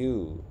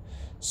du.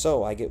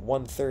 So I get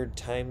 1/3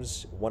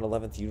 times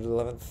 1/11th u to the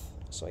 11th.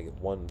 So I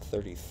get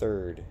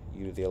 1/33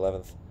 u to the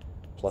 11th.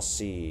 Plus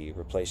c,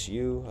 replace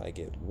u, I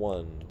get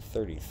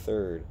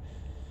 1/33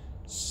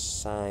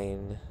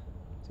 sine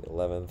to the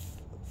 11th,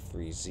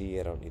 3z,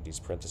 I don't need these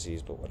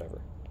parentheses, but whatever.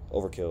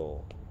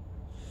 Overkill.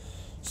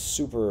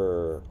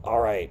 Super.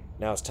 Alright,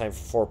 now it's time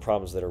for 4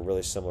 problems that are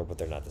really similar, but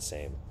they're not the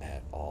same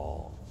at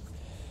all.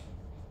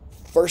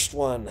 First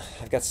one,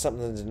 I've got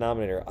something in the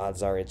denominator,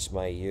 odds are it's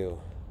my u.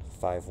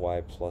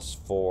 5y plus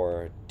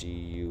 4,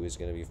 du is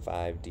going to be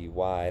 5 dy.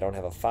 I don't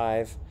have a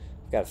 5,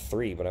 I've got a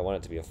 3, but I want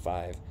it to be a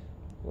 5.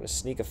 I'm going to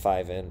sneak a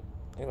 5 in.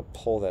 I'm going to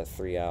pull that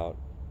 3 out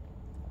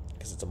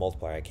because it's a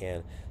multiplier I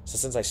can. So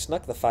since I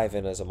snuck the 5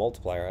 in as a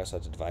multiplier, I also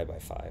have to divide by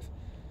 5.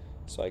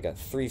 So I got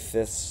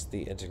 3/5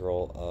 the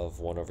integral of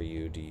 1 over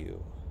u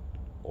du.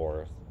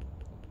 Or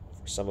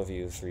for some of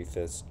you,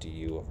 3/5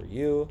 du over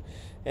u.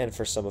 And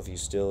for some of you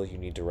still, you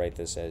need to write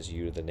this as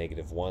u to the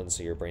 -1.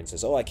 So your brain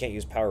says, oh, I can't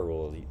use power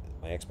rule.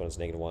 My exponent's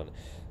 -1.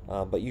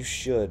 But you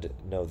should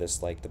know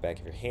this like the back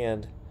of your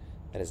hand.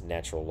 That is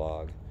natural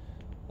log.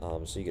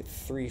 So you get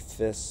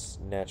 3/5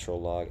 natural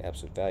log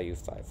absolute value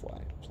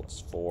 5y plus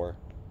 4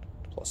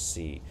 plus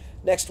c.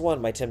 Next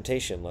one, my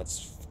temptation.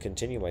 Let's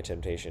continue my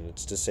temptation.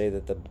 It's to say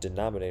that the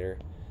denominator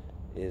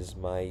is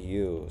my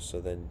u.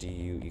 So then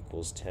du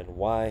equals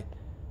 10y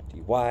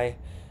dy.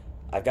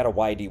 I've got a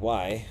y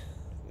dy.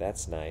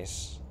 That's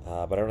nice.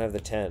 But I don't have the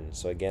 10.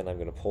 So again, I'm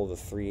going to pull the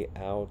 3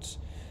 out.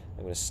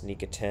 I'm going to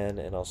sneak a 10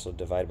 and also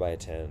divide by a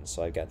 10.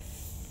 So I've got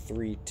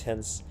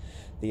 3/10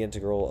 the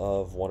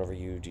integral of 1 over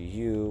u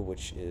du,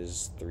 which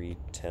is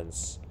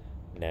 3/10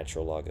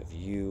 natural log of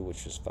u,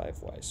 which is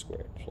 5y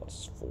squared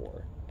plus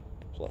 4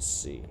 plus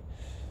c.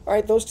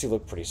 Alright, those two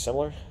look pretty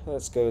similar.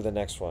 Let's go to the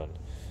next one.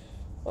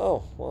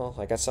 Oh, well,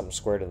 I got something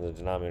squared in the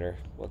denominator.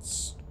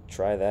 Let's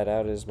try that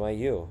out as my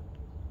u.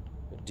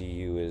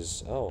 Du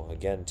is, oh,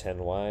 again,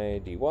 10y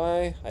dy.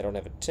 I don't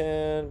have a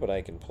 10, but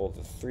I can pull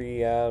the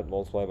 3 out,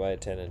 multiply by a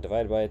 10, and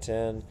divide by a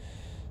 10.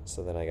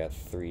 So then I got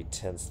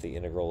 3/10 the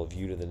integral of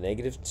u to the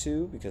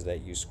 -2, because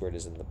that u squared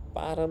is in the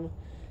bottom.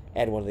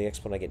 Add 1 to the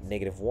exponent, I get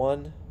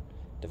 -1.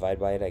 Divide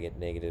by it, I get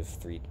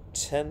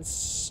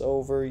 -3/10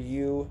 over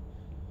u,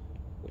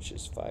 which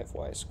is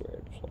 5y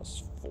squared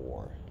plus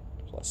 4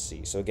 plus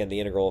c. So again, the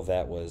integral of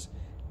that was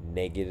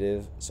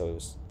negative, so it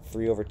was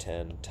 3 over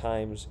 10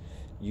 times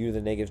u to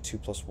the -2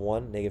 plus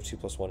 1. -2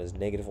 plus 1 is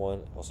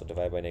 -1. Also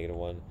divide by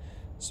 -1.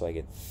 So I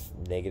get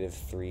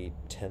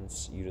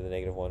 -3/10 u to the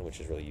 -1,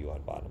 which is really u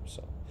on bottom.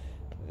 So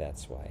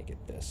that's why I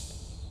get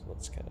this.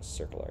 Let's kind of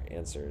circle our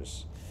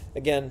answers.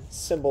 Again,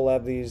 symbol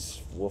lab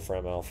these,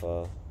 Wolfram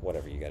alpha,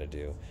 whatever you got to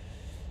do.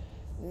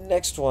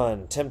 Next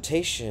one,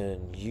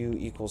 temptation. U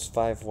equals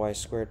 5y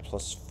squared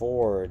plus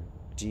 4.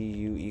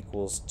 Du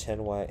equals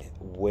 10y.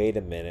 Wait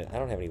a minute. I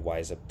don't have any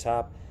y's up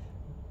top.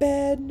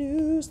 Bad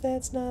news,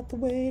 that's not the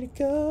way to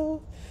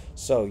go.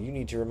 So you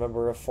need to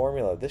remember a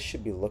formula. This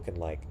should be looking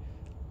like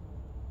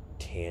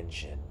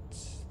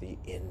tangent, the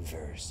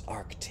inverse,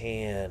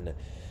 arctan.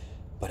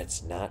 But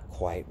it's not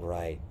quite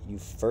right. You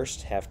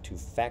first have to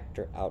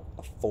factor out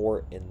a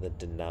 4 in the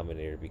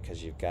denominator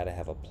because you've got to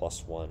have a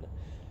plus 1.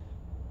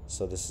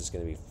 So this is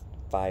going to be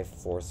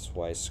 5/4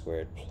 y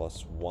squared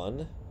plus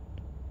 1.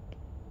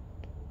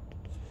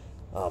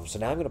 So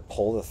now I'm going to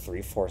pull the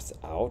 3/4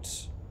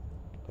 out.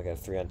 I got a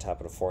 3 on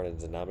top of the 4 in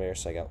the denominator,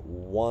 so I got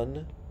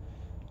 1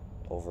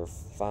 over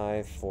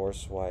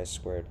 5/4 y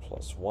squared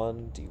plus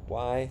 1 dy.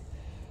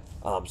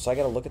 So I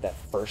got to look at that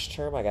first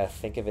term. I got to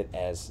think of it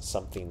as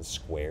something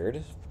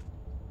squared.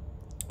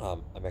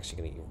 I'm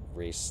actually going to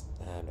erase.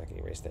 I'm not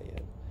going to erase that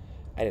yet.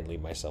 I didn't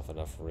leave myself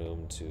enough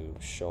room to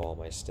show all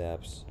my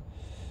steps.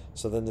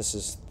 So then this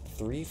is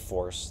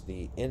 3/4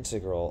 the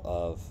integral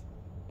of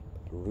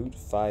root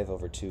 5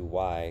 over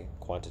 2y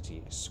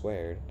quantity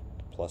squared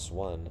plus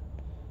 1.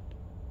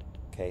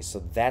 Okay, so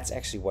that's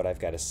actually what I've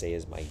got to say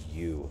is my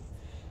u.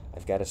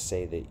 I've got to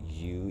say that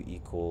u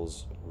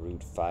equals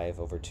root 5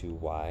 over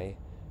 2y.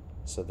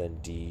 So then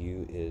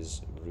du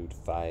is root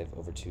 5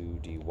 over 2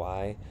 dy.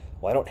 Well,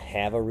 I don't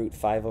have a root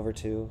 5 over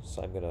 2,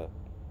 so I'm going to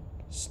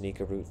sneak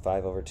a root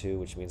 5 over 2,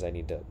 which means I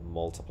need to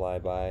multiply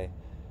by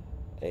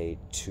a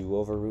 2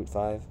 over root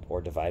 5, or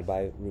divide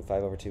by root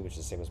 5 over 2, which is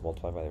the same as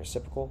multiply by the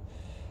reciprocal.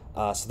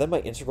 So then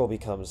my integral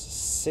becomes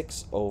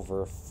 6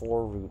 over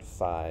 4 root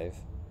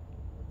 5,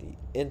 the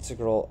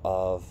integral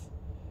of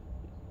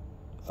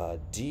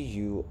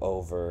du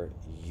over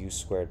u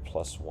squared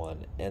plus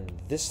 1.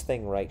 And this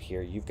thing right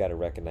here, you've got to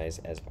recognize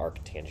as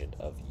arctangent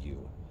of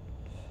u.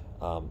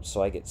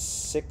 So I get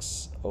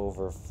 6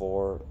 over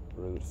 4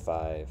 root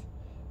 5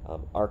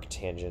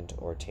 arctangent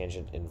or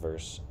tangent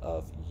inverse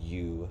of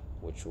u,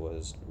 which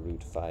was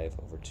root 5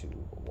 over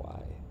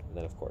 2y. And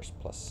then, of course,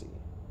 plus c.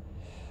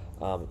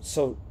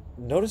 So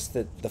notice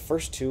that the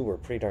first two were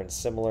pretty darn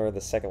similar.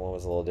 The second one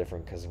was a little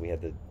different because we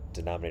had the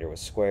denominator was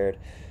squared.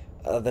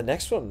 The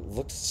next one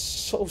looked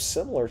so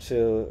similar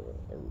to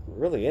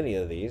really any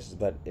of these,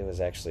 but it was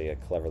actually a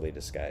cleverly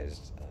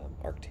disguised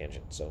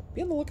arctangent. So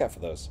be on the lookout for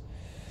those.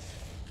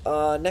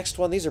 Next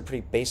one, these are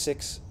pretty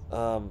basics.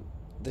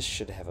 This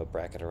should have a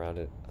bracket around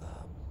it.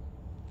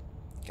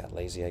 Got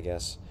lazy, I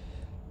guess.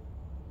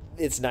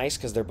 It's nice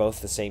because they're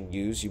both the same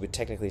u's. You would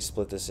technically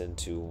split this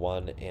into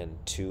 1 and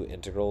 2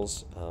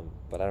 integrals,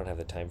 but I don't have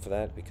the time for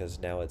that because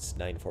now it's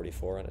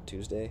 9:44 on a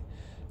Tuesday.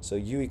 So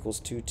u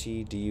equals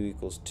 2t, du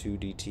equals 2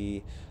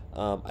 dt.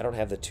 I don't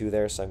have the 2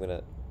 there, so I'm going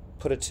to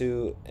put a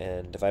 2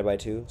 and divide by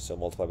 2. So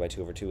multiply by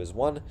 2 over 2 is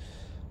 1.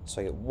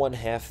 So I get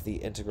 1/2 the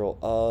integral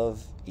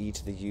of e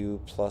to the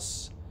u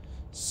plus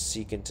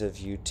secant of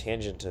u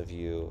tangent of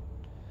u.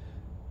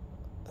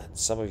 And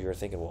some of you are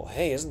thinking, well,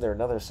 hey, isn't there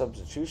another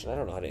substitution? I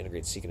don't know how to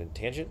integrate secant and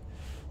tangent.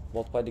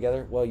 multiplied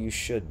together? Well, you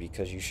should,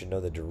 because you should know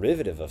the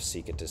derivative of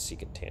secant is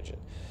secant tangent.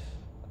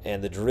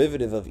 And the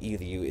derivative of e to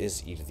the u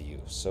is e to the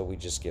u. So we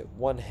just get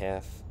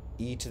 1/2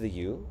 e to the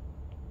u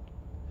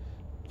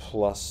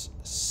plus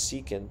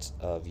secant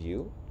of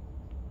u,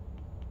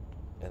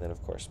 and then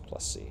of course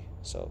plus c.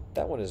 So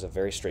that one is a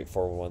very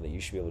straightforward one that you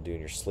should be able to do in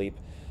your sleep.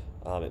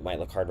 It might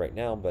look hard right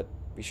now, but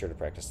be sure to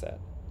practice that.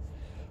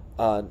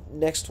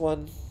 Next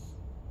one,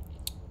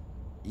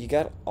 you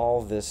got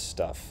all this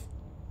stuff,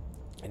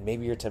 and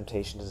maybe your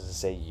temptation is to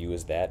say u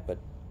is that, but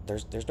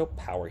there's no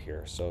power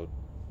here, so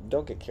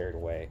don't get carried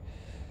away.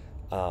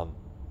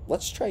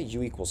 Let's try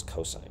u equals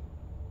cosine,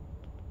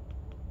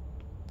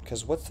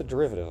 because what's the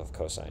derivative of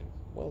cosine?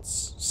 Well,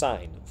 it's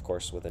sine, of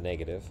course, with a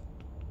negative.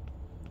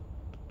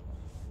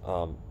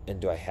 And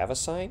do I have a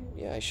sine?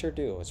 Yeah, I sure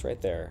do. It's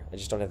right there. I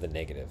just don't have the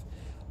negative.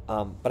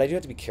 But I do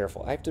have to be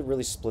careful. I have to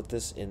really split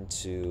this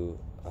into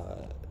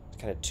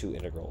kind of two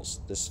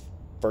integrals. This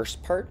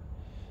first part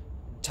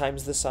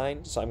times the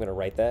sine, so I'm going to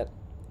write that.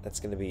 That's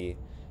going to be,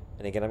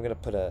 and again, I'm going to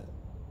put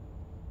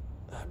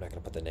I'm not going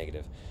to put the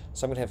negative.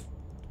 So I'm going to have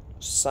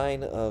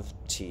sine of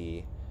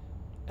t,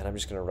 and I'm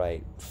just going to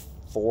write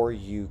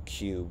 4u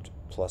cubed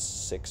plus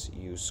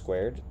 6u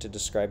squared to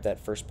describe that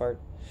first part.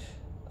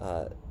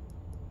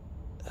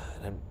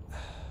 And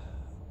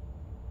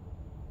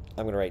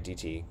I'm going to write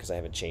dt because I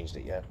haven't changed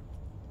it yet.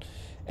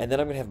 And then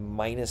I'm going to have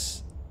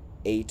minus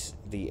 8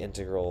 the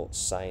integral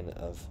sine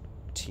of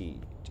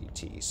t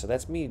dt. So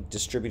that's me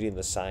distributing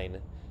the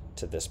sine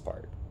to this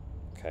part.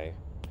 Okay.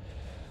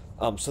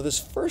 So this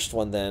first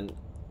one then,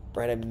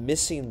 right, I'm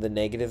missing the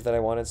negative that I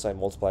wanted, so I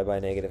multiply by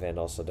a negative and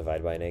also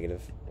divide by a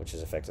negative, which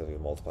is effectively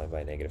multiplying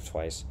by a negative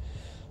twice.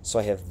 So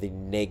I have the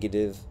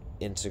negative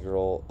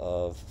integral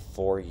of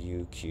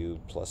 4u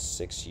cubed plus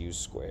 6u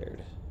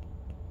squared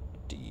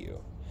du.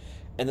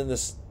 And then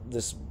this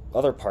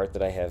other part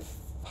that I have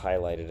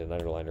highlighted and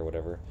underlined or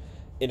whatever,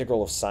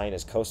 integral of sine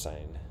is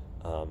cosine,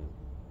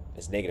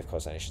 is negative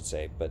cosine I should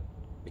say, but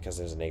because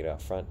there's a negative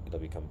out front, it'll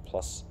become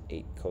plus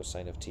 8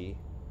 cosine of t.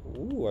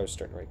 Ooh, I was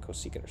starting to write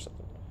cosecant or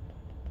something.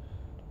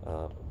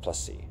 Plus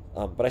c.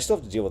 But I still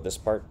have to deal with this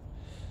part.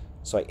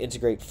 So I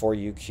integrate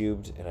 4u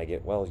cubed, and I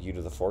get, well, u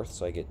to the fourth,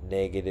 so I get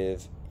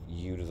negative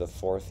u to the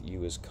fourth,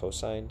 u is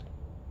cosine.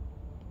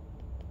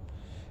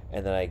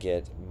 And then I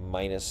get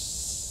minus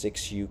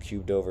 6u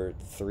cubed over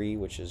 3,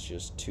 which is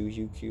just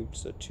 2u cubed,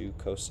 so 2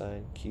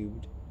 cosine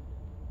cubed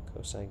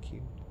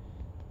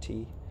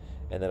t.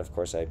 And then, of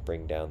course, I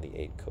bring down the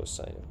 8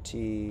 cosine of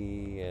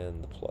t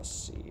and the plus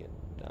c, and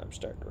now I'm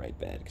starting to write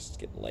bad because it's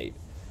getting late.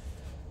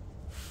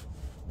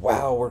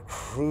 Wow, we're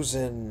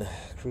cruising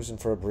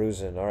for a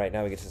bruising. All right,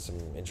 now we get to some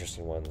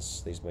interesting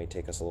ones. These may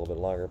take us a little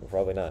bit longer, but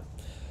probably not.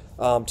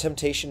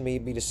 Temptation may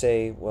be to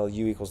say, well,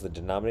 u equals the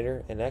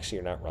denominator, and actually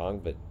you're not wrong,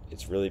 but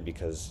it's really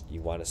because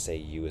you want to say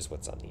u is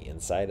what's on the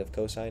inside of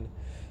cosine.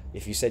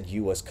 If you said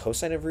u was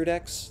cosine of root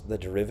x, the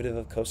derivative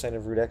of cosine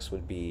of root x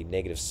would be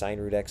negative sine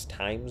root x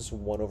times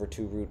 1 over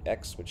 2 root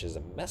x, which is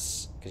a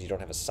mess because you don't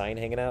have a sine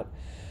hanging out.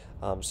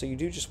 So you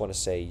do just want to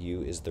say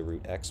u is the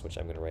root x, which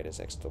I'm going to write as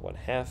x to the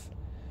 1/2.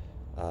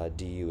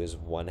 Du is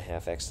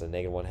 1/2 x to the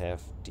negative 1/2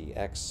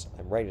 dx.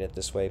 I'm writing it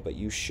this way, but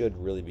you should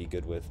really be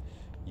good with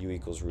u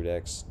equals root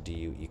x,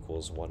 du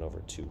equals 1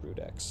 over 2 root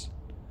x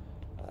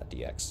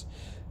dx.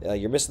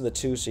 You're missing the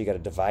 2, so you got to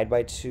divide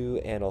by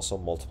 2 and also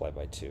multiply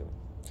by 2.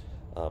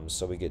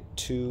 So we get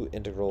 2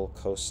 integral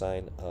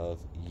cosine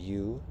of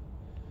u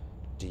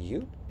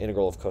du.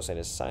 Integral of cosine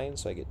is sine,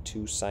 so I get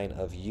 2 sine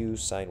of u.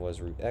 Sine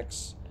was root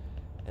x,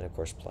 and of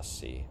course plus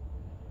c.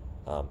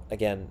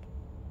 Again,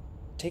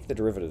 take the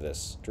derivative of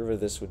this. Derivative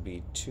of this would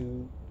be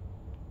 2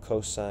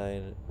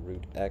 cosine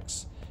root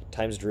x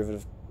times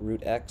derivative of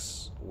root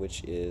x,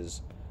 which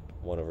is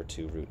 1 over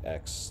 2 root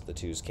x. The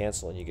 2's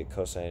cancel, and you get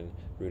cosine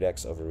root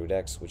x over root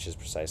x, which is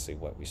precisely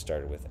what we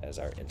started with as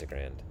our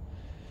integrand.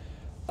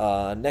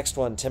 Next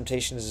one,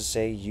 temptation is to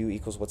say u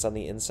equals what's on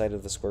the inside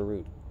of the square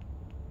root.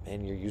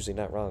 And you're usually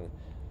not wrong.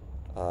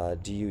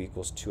 Du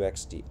equals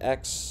 2x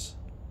dx.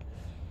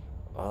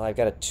 I've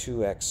got a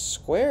 2x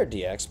squared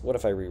dx. What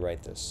if I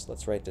rewrite this?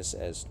 Let's write this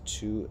as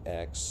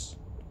 2x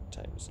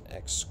times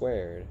x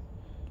squared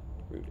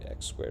root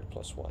x squared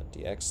plus 1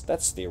 dx.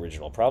 That's the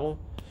original problem.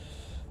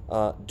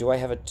 Do I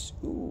have a...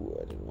 Ooh,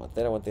 I didn't want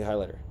that. I want the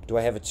highlighter. Do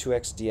I have a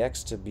 2x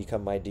dx to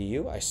become my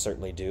du? I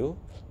certainly do.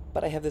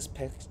 But I have this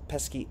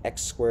pesky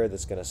x squared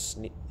that's going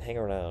to hang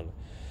around.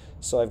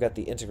 So I've got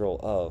the integral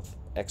of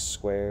x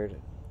squared.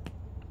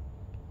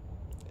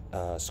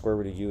 Square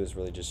root of u is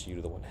really just u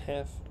to the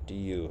 1/2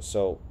 du.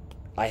 So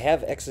I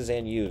have x's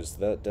and u's.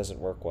 That doesn't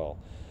work well.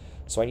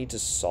 So I need to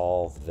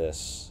solve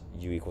this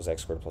u equals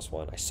x squared plus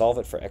 1. I solve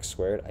it for x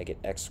squared. I get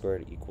x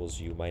squared equals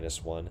u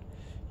minus 1.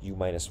 U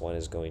minus 1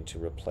 is going to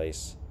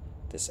replace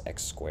this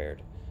x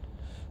squared.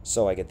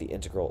 So I get the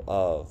integral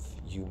of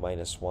u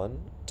minus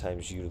 1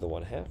 times u to the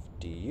 1/2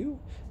 du.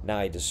 Now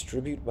I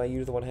distribute my u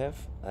to the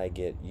 1/2. I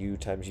get u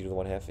times u to the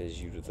 1/2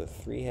 is u to the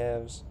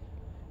 3/2.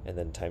 And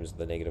then times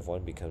the negative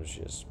 1 becomes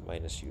just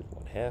minus u to the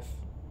 1/2.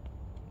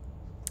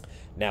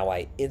 Now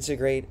I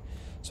integrate,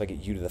 so I get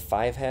u to the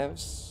 5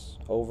 halves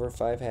over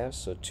 5 halves,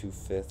 so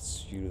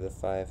 2/5 u to the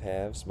 5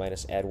 halves,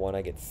 minus add 1,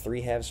 I get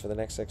 3 halves for the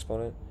next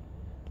exponent.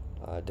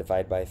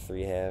 Divide by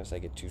 3 halves, I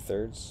get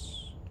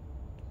 2/3.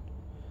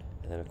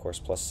 And then, of course,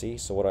 plus c.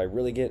 So what do I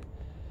really get?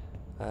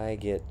 I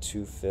get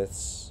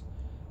 2/5.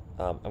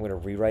 I'm going to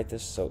rewrite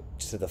this. So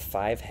to the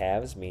 5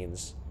 halves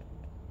means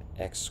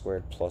x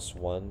squared plus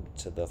 1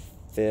 to the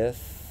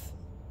 5th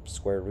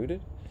square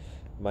rooted,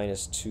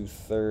 minus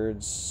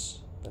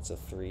 2/3. That's a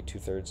 3,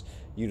 2/3.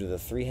 U to the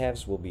 3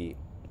 halves will be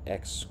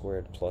x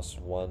squared plus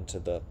 1 to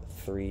the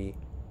 3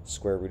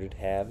 square rooted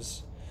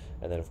halves.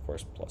 And then, of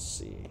course, plus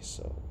c.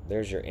 So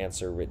there's your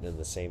answer written in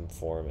the same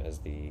form as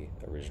the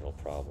original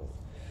problem.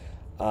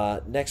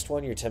 Next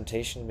one, your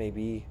temptation may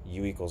be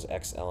u equals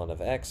x ln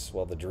of x.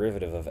 Well, the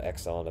derivative of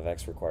x ln of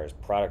x requires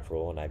product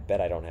rule, and I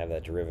bet I don't have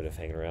that derivative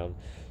hanging around.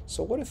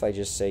 So what if I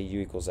just say u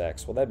equals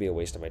x? Well, that'd be a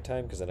waste of my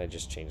time because then I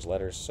just change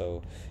letters.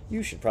 So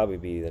u should probably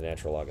be the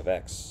natural log of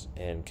x.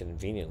 And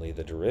conveniently,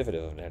 the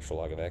derivative of natural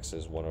log of x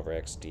is 1 over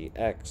x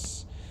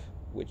dx,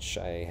 which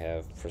I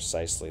have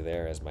precisely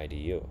there as my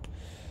du.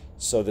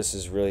 So this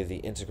is really the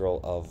integral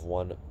of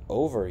 1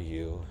 over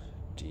u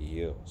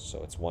du.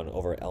 So it's 1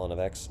 over ln of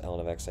x. Ln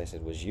of x I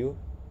said was u.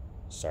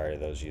 Sorry to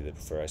those of you that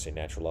prefer I say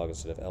natural log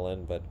instead of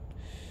ln, but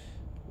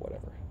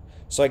whatever.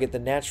 So I get the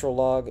natural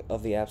log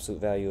of the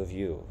absolute value of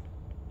u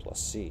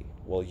plus c.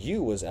 Well,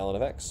 u was ln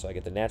of x, so I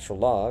get the natural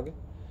log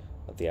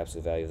of the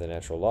absolute value of the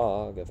natural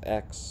log of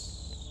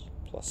x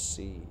plus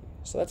c.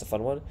 So that's a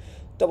fun one.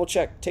 Double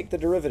check. Take the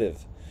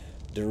derivative.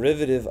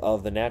 Derivative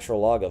of the natural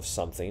log of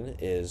something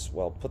is,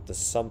 well, put the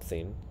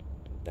something,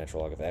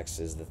 natural log of x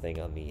is the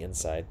thing on the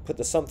inside, put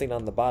the something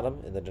on the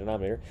bottom in the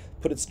denominator,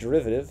 put its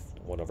derivative,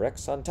 1 over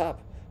x, on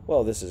top.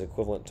 Well, this is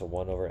equivalent to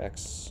 1 over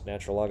x,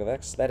 natural log of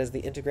x. That is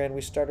the integrand we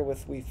started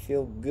with. We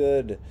feel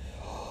good.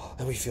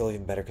 And we feel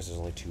even better because there's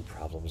only 2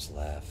 problems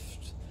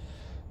left.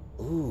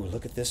 Ooh,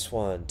 look at this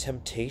one.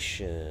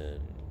 Temptation.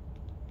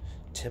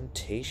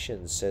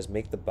 Temptation says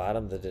make the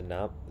bottom the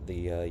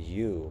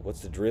u.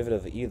 What's the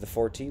derivative of e to the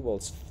 4t? Well,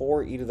 it's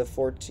 4e to the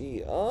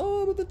 4t.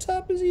 Oh, but the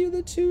top is e to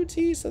the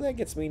 2t, so that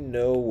gets me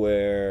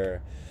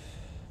nowhere.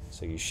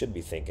 So you should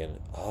be thinking,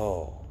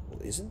 oh,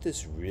 well, isn't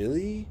this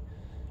really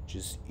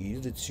just e to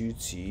the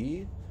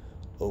 2t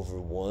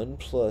over 1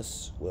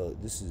 plus, well,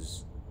 this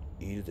is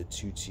e to the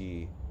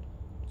 2t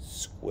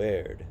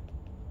squared.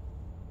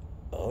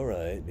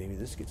 Alright, maybe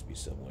this gets me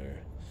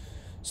somewhere.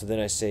 So then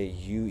I say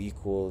u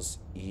equals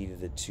e to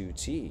the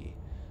 2t.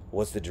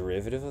 What's the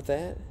derivative of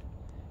that?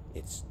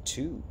 It's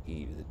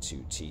 2e to the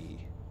 2t.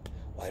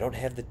 Well, I don't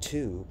have the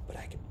 2, but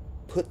I can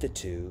put the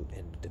 2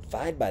 and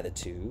divide by the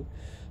 2.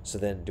 So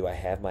then do I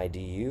have my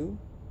du?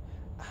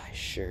 I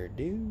sure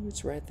do.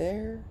 It's right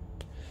there.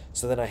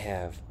 So then I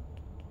have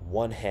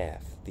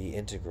 1/2 the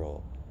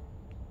integral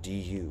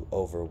du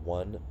over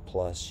 1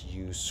 plus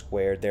u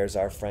squared. There's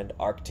our friend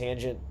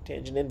arctangent.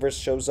 Tangent inverse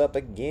shows up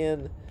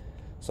again.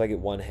 So I get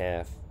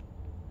 1/2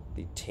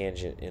 the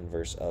tangent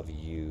inverse of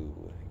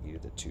u to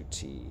the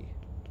 2t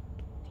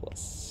plus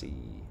c.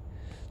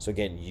 So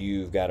again,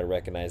 you've got to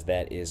recognize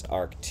that is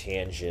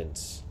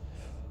arctangent.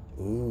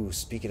 Ooh,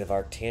 speaking of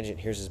arctangent,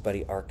 here's his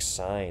buddy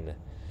arcsine.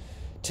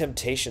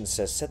 Temptation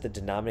says set the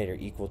denominator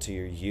equal to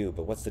your u,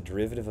 but what's the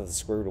derivative of the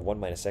square root of 1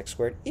 minus x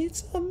squared?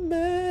 It's a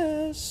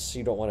mess.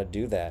 You don't want to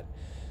do that.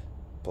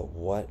 But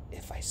what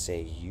if I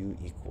say u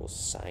equals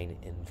sine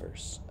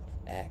inverse of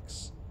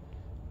x?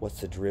 What's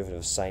the derivative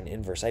of sine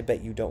inverse? I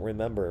bet you don't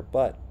remember,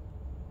 but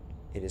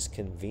it is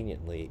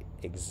conveniently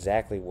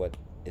exactly what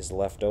is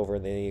left over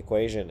in the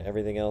equation.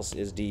 Everything else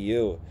is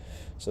du.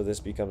 So this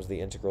becomes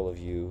the integral of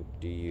u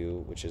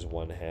du, which is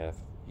 1/2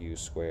 u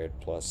squared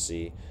plus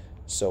c.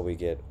 So we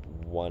get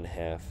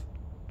 1/2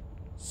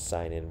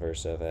 sine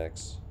inverse of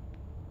x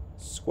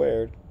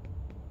squared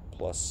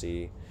plus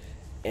c.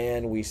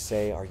 And we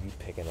say, are you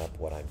picking up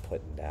what I'm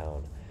putting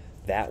down?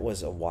 That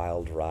was a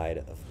wild ride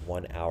of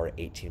 1 hour,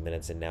 18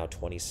 minutes, and now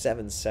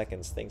 27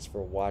 seconds. Thanks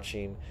for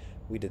watching.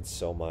 We did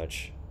so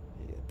much.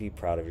 Be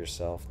proud of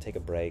yourself. Take a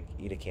break.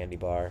 Eat a candy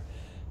bar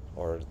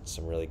or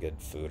some really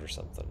good food or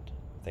something.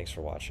 Thanks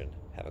for watching.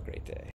 Have a great day.